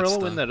 Was maybe that's Amarillo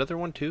the- in that other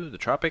one too? The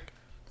Tropic?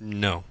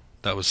 no,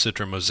 that was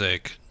Citra,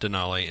 Mosaic,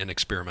 Denali, and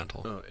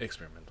Experimental. Oh,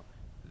 experimental.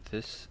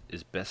 This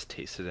is best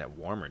tasted at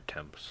warmer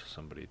temps,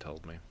 somebody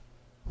told me.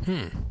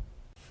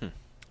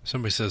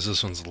 Somebody says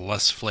this one's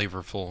less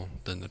flavorful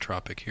than the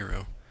Tropic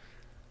Hero.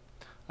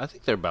 I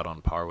think they're about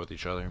on par with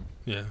each other.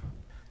 Yeah.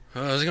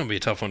 This is going to be a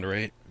tough one to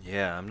rate.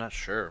 Yeah, I'm not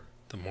sure.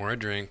 The more I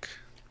drink,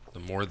 the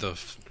more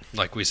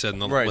like we said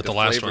Right, with the the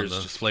last one, flavors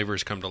the just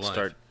flavors come to life.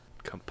 Start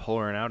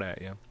pouring out at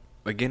you.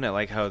 Again, I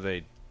like how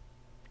they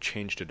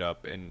changed it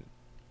up and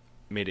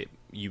made it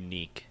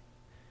unique.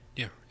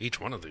 Yeah,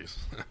 each one of these.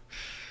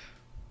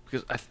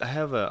 Because I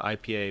have a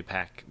IPA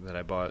pack that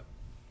I bought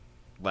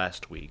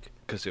last week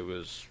because it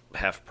was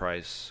half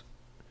price,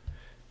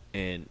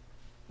 and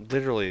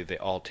literally they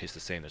all taste the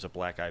same. There's a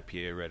black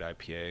IPA, a red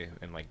IPA,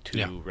 and like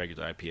two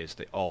regular IPAs.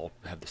 They all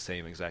have the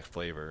same exact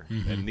flavor,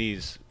 and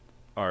these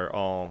are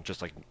all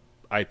just like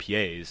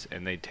IPAs,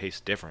 and they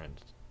taste different.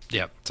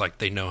 Yeah, it's like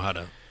they know how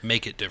to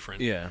make it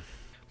different. Yeah,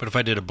 But if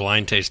I did a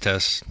blind taste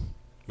test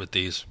with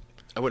these,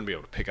 I wouldn't be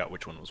able to pick out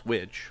which one was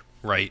which.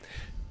 right,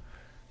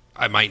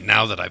 I might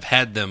now that I've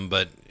had them,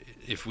 but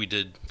if we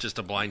did just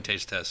a blind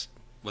taste test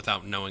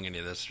without knowing any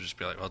of this, it'd just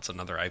be like, well, it's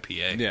another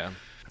IPA. Yeah,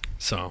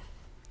 So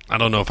I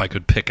don't know if I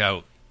could pick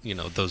out,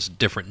 those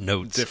different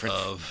notes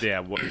of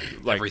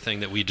like everything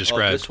that we oh,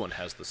 described. this one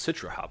has the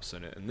Citra hops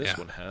in it, and this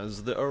one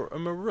has the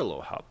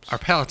Amarillo hops. Our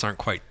palates aren't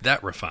quite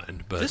that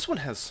refined, but This one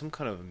has some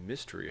kind of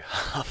mystery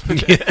hop.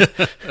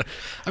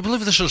 I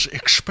believe this is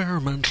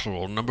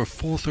experimental number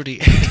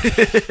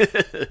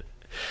 438.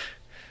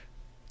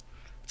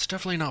 It's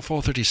definitely not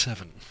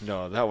 437.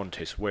 No, that one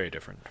tastes way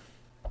different.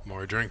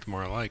 More I drink, the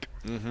more I like.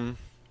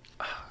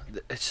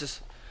 It's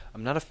just,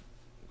 I'm not a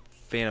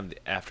fan of the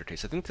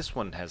aftertaste. I think this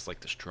one has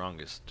like the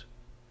strongest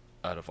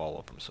out of all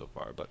of them so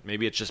far, but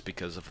maybe it's just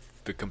because of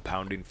the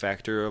compounding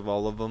factor of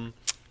all of them.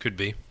 Could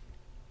be.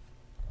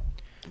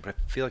 But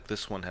I feel like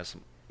this one has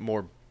some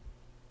more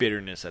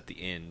bitterness at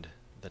the end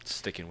that's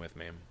sticking with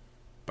me.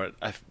 But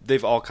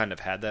they've all kind of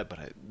had that,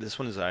 but this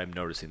one is I'm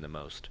noticing the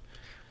most.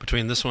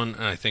 Between this one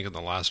and I think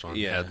the last one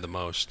Yeah. had the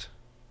most.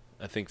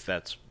 I think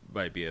that's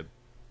might be a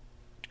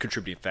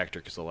contributing factor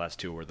because the last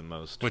two were the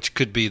most. Which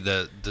could be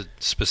the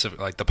specific,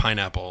 like the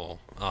pineapple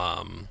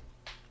and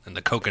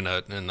the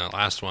coconut in the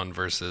last one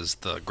versus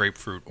the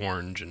grapefruit,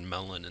 orange, and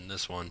melon in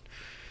this one.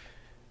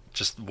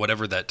 just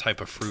whatever that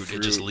type of fruit, it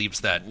just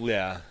leaves that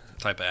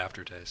type of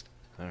aftertaste.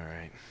 All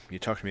right. You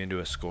talked me into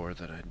a score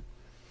that I'm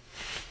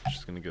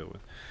just going to go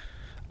with.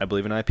 I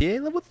believe in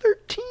IPA level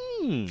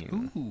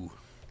 13. Ooh,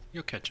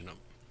 you're catching up.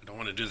 I don't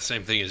want to do the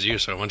same thing as you,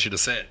 so I want you to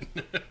say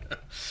it.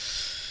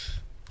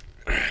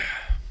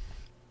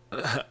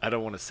 I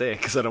don't want to say it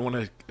because I don't want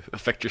to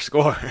affect your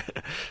score. All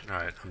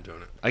right, I'm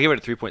doing it. I gave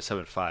it a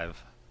 3.75.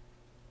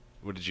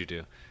 What did you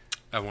do?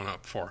 I went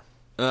up 4.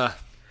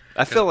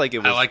 I feel like it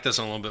was... I like this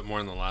one a little bit more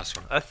than the last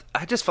one.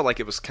 I just felt like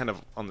it was kind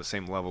of on the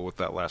same level with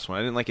that last one.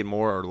 I didn't like it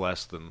more or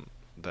less than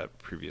that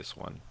previous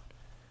one.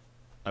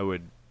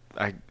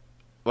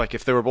 Like,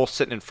 if they were both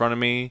sitting in front of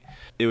me,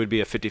 it would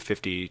be a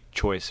 50-50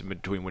 choice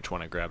between which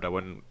one I grabbed. I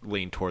wouldn't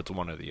lean towards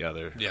one or the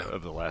other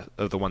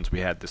of the ones we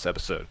had this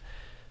episode.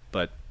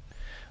 But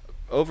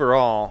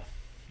overall,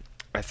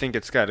 I think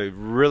it's got a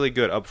really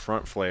good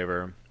upfront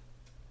flavor,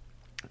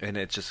 and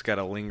it's just got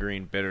a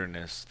lingering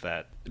bitterness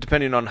that,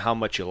 depending on how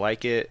much you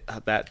like it,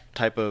 that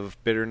type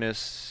of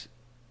bitterness,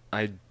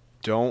 I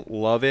don't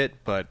love it,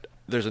 but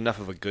there's enough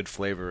of a good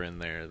flavor in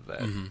there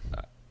that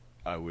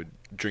I would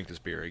drink this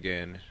beer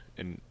again.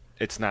 And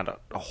it's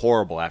not a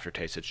horrible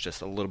aftertaste. It's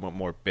just a little bit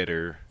more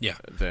bitter. Yeah,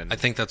 than I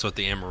think that's what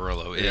the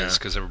Amarillo is,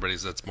 because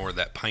that's more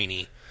that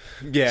piney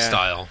yeah.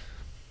 style.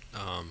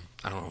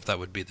 I don't know if that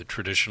would be the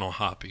traditional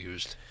hop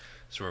used.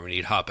 That's where we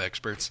need hop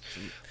experts.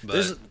 But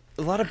there's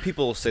a lot of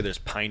people say there's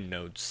pine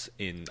notes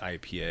in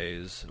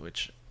IPAs,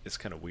 which is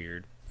kind of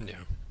weird.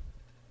 Yeah,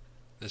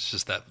 it's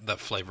just that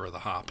flavor of the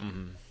hop.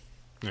 Mm-hmm.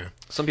 Yeah.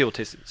 Some people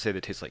say they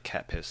taste like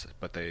cat piss,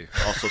 but they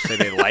also say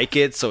they like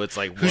it. So it's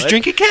like, who's what?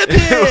 drinking cat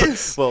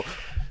piss? Well,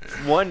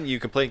 one, you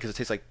complain because it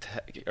tastes like,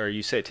 or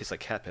you say it tastes like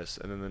cat piss,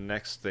 and then the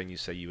next thing you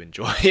say you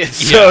enjoy it.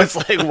 So it's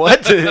like,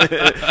 what?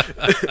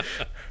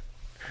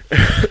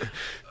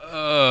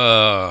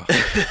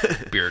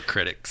 Beer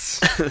critics.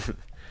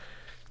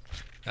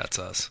 That's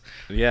us.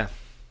 Yeah.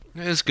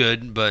 It's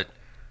good, but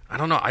I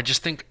don't know. I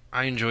just think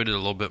I enjoyed it a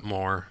little bit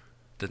more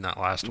than that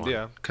last one.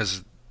 Yeah.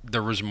 Because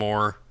there was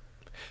more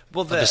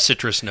of the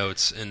citrus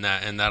notes in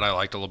that, and that I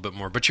liked a little bit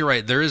more. But you're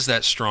right. There is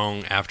that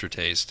strong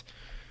aftertaste.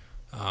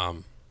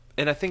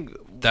 And I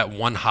think that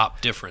one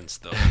hop difference,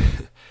 though,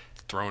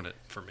 throwing it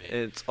for me.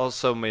 It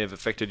also may have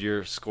affected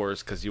your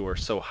scores because you were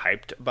so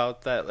hyped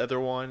about that other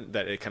one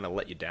that it kind of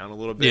let you down a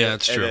little bit. Yeah,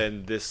 that's true. And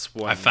then this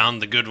one, I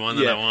found the good one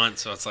that I want,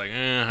 so it's like,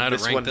 how to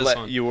rank this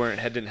one? You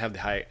didn't have the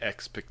high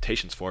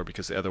expectations for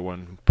because the other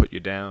one put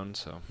you down.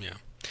 So yeah,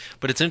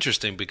 but it's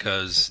interesting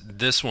because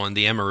this one,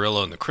 the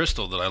Amarillo and the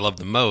Crystal that I love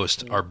the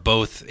most, are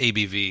both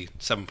ABV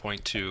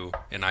 7.2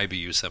 and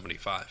IBU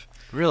 75.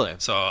 Really?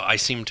 So I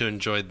seem to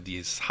enjoy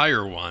these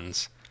higher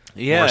ones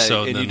more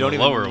so and than you don't the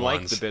even lower like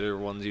ones. The bitter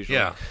ones usually.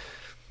 Yeah.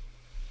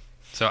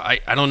 So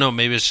I don't know.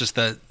 Maybe it's just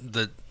that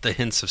the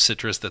hints of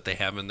citrus that they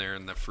have in there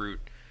and the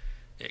fruit,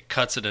 it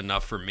cuts it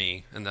enough for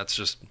me, and that's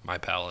just my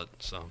palate.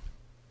 So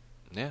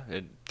yeah,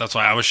 that's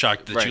why I was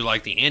shocked that you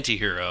like the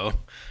Anti-Hero,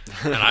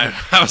 and I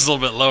was a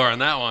little bit lower on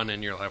that one,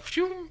 and you're like,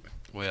 phew,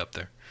 way up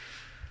there.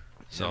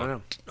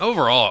 So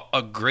overall,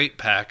 a great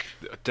pack.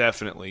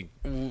 Definitely.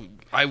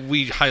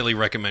 We highly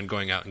recommend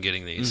going out and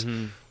getting these.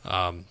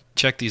 Mm-hmm.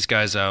 Check these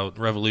guys out,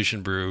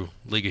 Revolution Brew,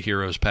 League of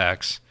Heroes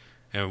packs,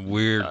 and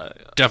we're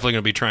definitely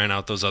going to be trying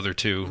out those other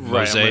two.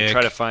 Right, Mosaic. I'm going to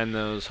try to find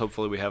those.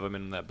 Hopefully we have them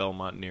in that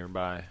Belmont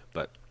nearby.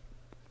 But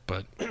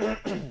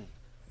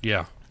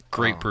yeah,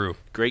 great brew.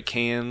 Great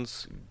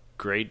cans,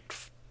 great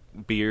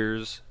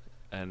beers,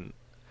 and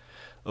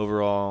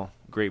overall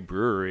great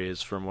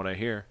breweries from what I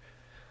hear.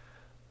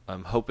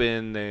 I'm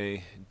hoping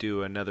they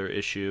do another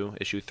issue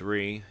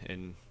 3,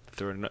 and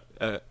throw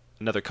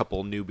another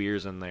couple new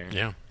beers in there.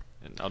 Yeah.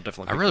 And I'll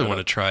definitely. I really want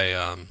to try.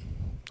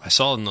 I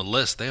saw in the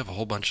list they have a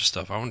whole bunch of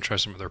stuff. I want to try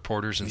some of their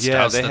porters and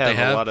stouts that they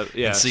have. A lot of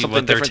and see something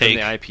what their different take.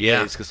 Than the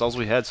IPAs, because all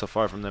we had so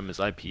far from them is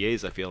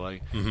IPAs. I feel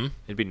like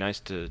it'd be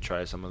nice to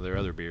try some of their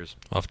other beers.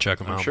 I'll have to check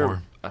them out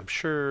more. I'm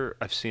sure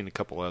I've seen a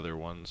couple other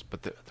ones,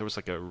 but there was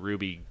like a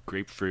ruby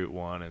grapefruit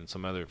one and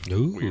some other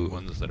weird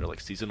ones that are like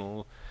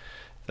seasonal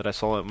that I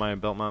saw at my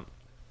Belmont.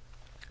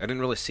 I didn't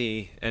really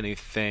see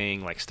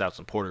anything like stouts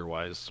and porter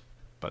wise,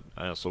 but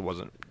I also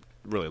wasn't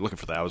really looking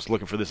for that. I was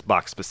looking for this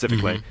box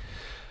specifically.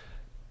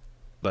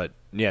 But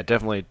yeah,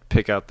 definitely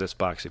pick out this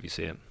box if you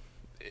see it.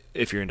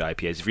 If you're into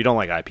IPAs. If you don't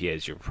like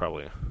IPAs, you're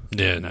probably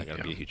not going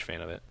to be a huge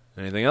fan of it.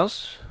 Anything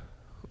else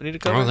we need to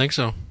cover? I don't think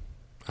so.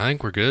 I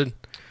think we're good.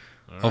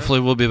 Hopefully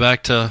we'll be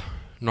back to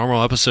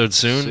normal episodes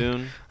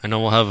soon. I know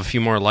we'll have a few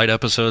more light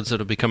episodes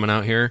that'll be coming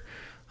out here.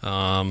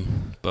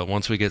 But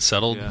once we get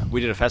settled... Yeah.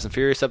 We did a Fast and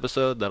Furious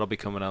episode. That'll be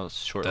coming out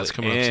shortly. That's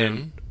coming out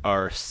soon.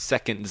 Our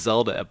second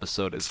Zelda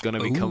episode is going to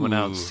be coming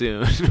out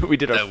soon.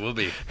 That will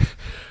be.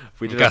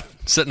 We've got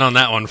sitting on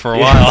that one for a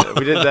while.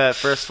 We did that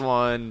first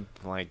one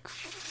like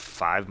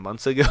 5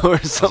 months ago or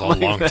something. That was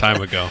a long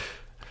time ago.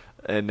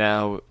 And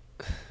now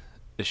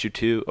issue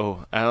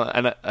 2.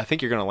 I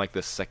think you're going to like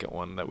this second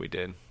one that we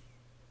did.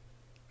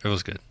 It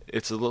was good.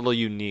 It's a little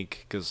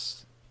unique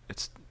because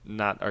it's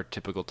not our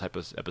typical type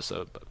of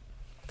episode, but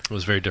it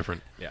was very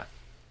different. Yeah.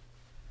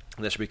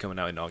 That should be coming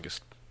out in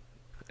August.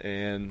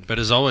 And But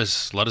as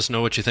always, let us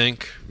know what you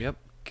think. yep,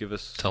 give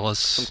us Tell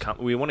us.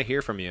 we want to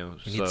hear from you.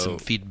 We need some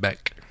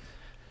feedback.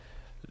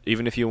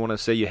 Even if you want to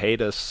say you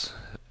hate us,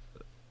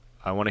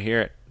 I want to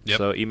hear it. Yep.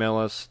 So email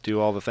us, do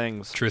all the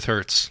things. Truth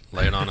hurts.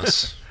 Lay it on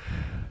us.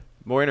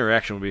 More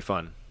interaction would be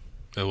fun.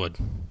 It would.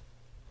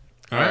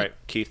 All right,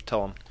 Keith,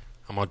 tell them.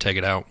 I'm going to take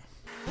it out.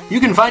 You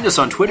can find us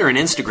on Twitter and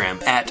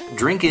Instagram at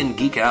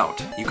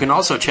DrinkInGeekOut. You can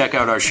also check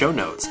out our show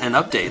notes and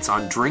updates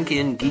on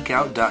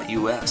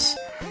drinkingeekout.us.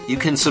 You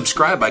can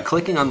subscribe by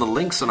clicking on the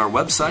links on our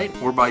website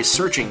or by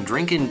searching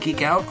Drinkin'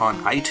 Geek Out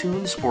on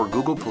iTunes or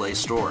Google Play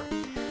Store.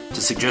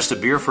 To suggest a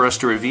beer for us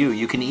to review,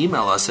 you can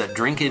email us at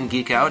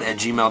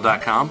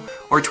drinkingeekout@gmail.com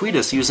or tweet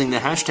us using the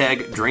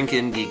hashtag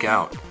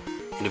DrinkinGeekOut.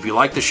 And if you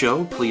like the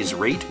show, please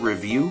rate,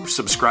 review,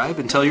 subscribe,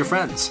 and tell your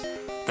friends.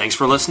 Thanks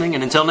for listening,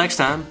 and until next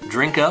time,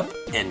 drink up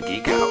and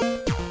geek out.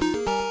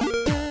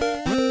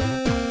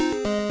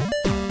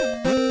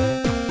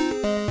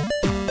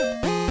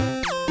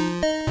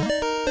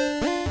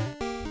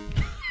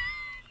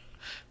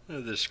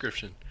 The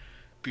description.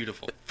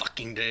 Beautiful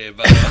fucking day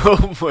about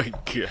Oh my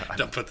god.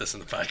 Don't put this in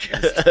the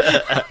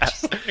podcast.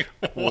 Just like,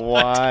 what?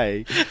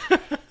 Why?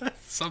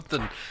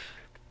 Something,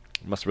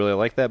 Must really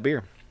like that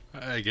beer.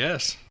 I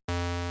guess.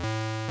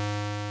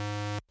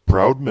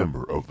 Proud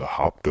member of the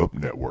Hopped Up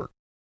Network.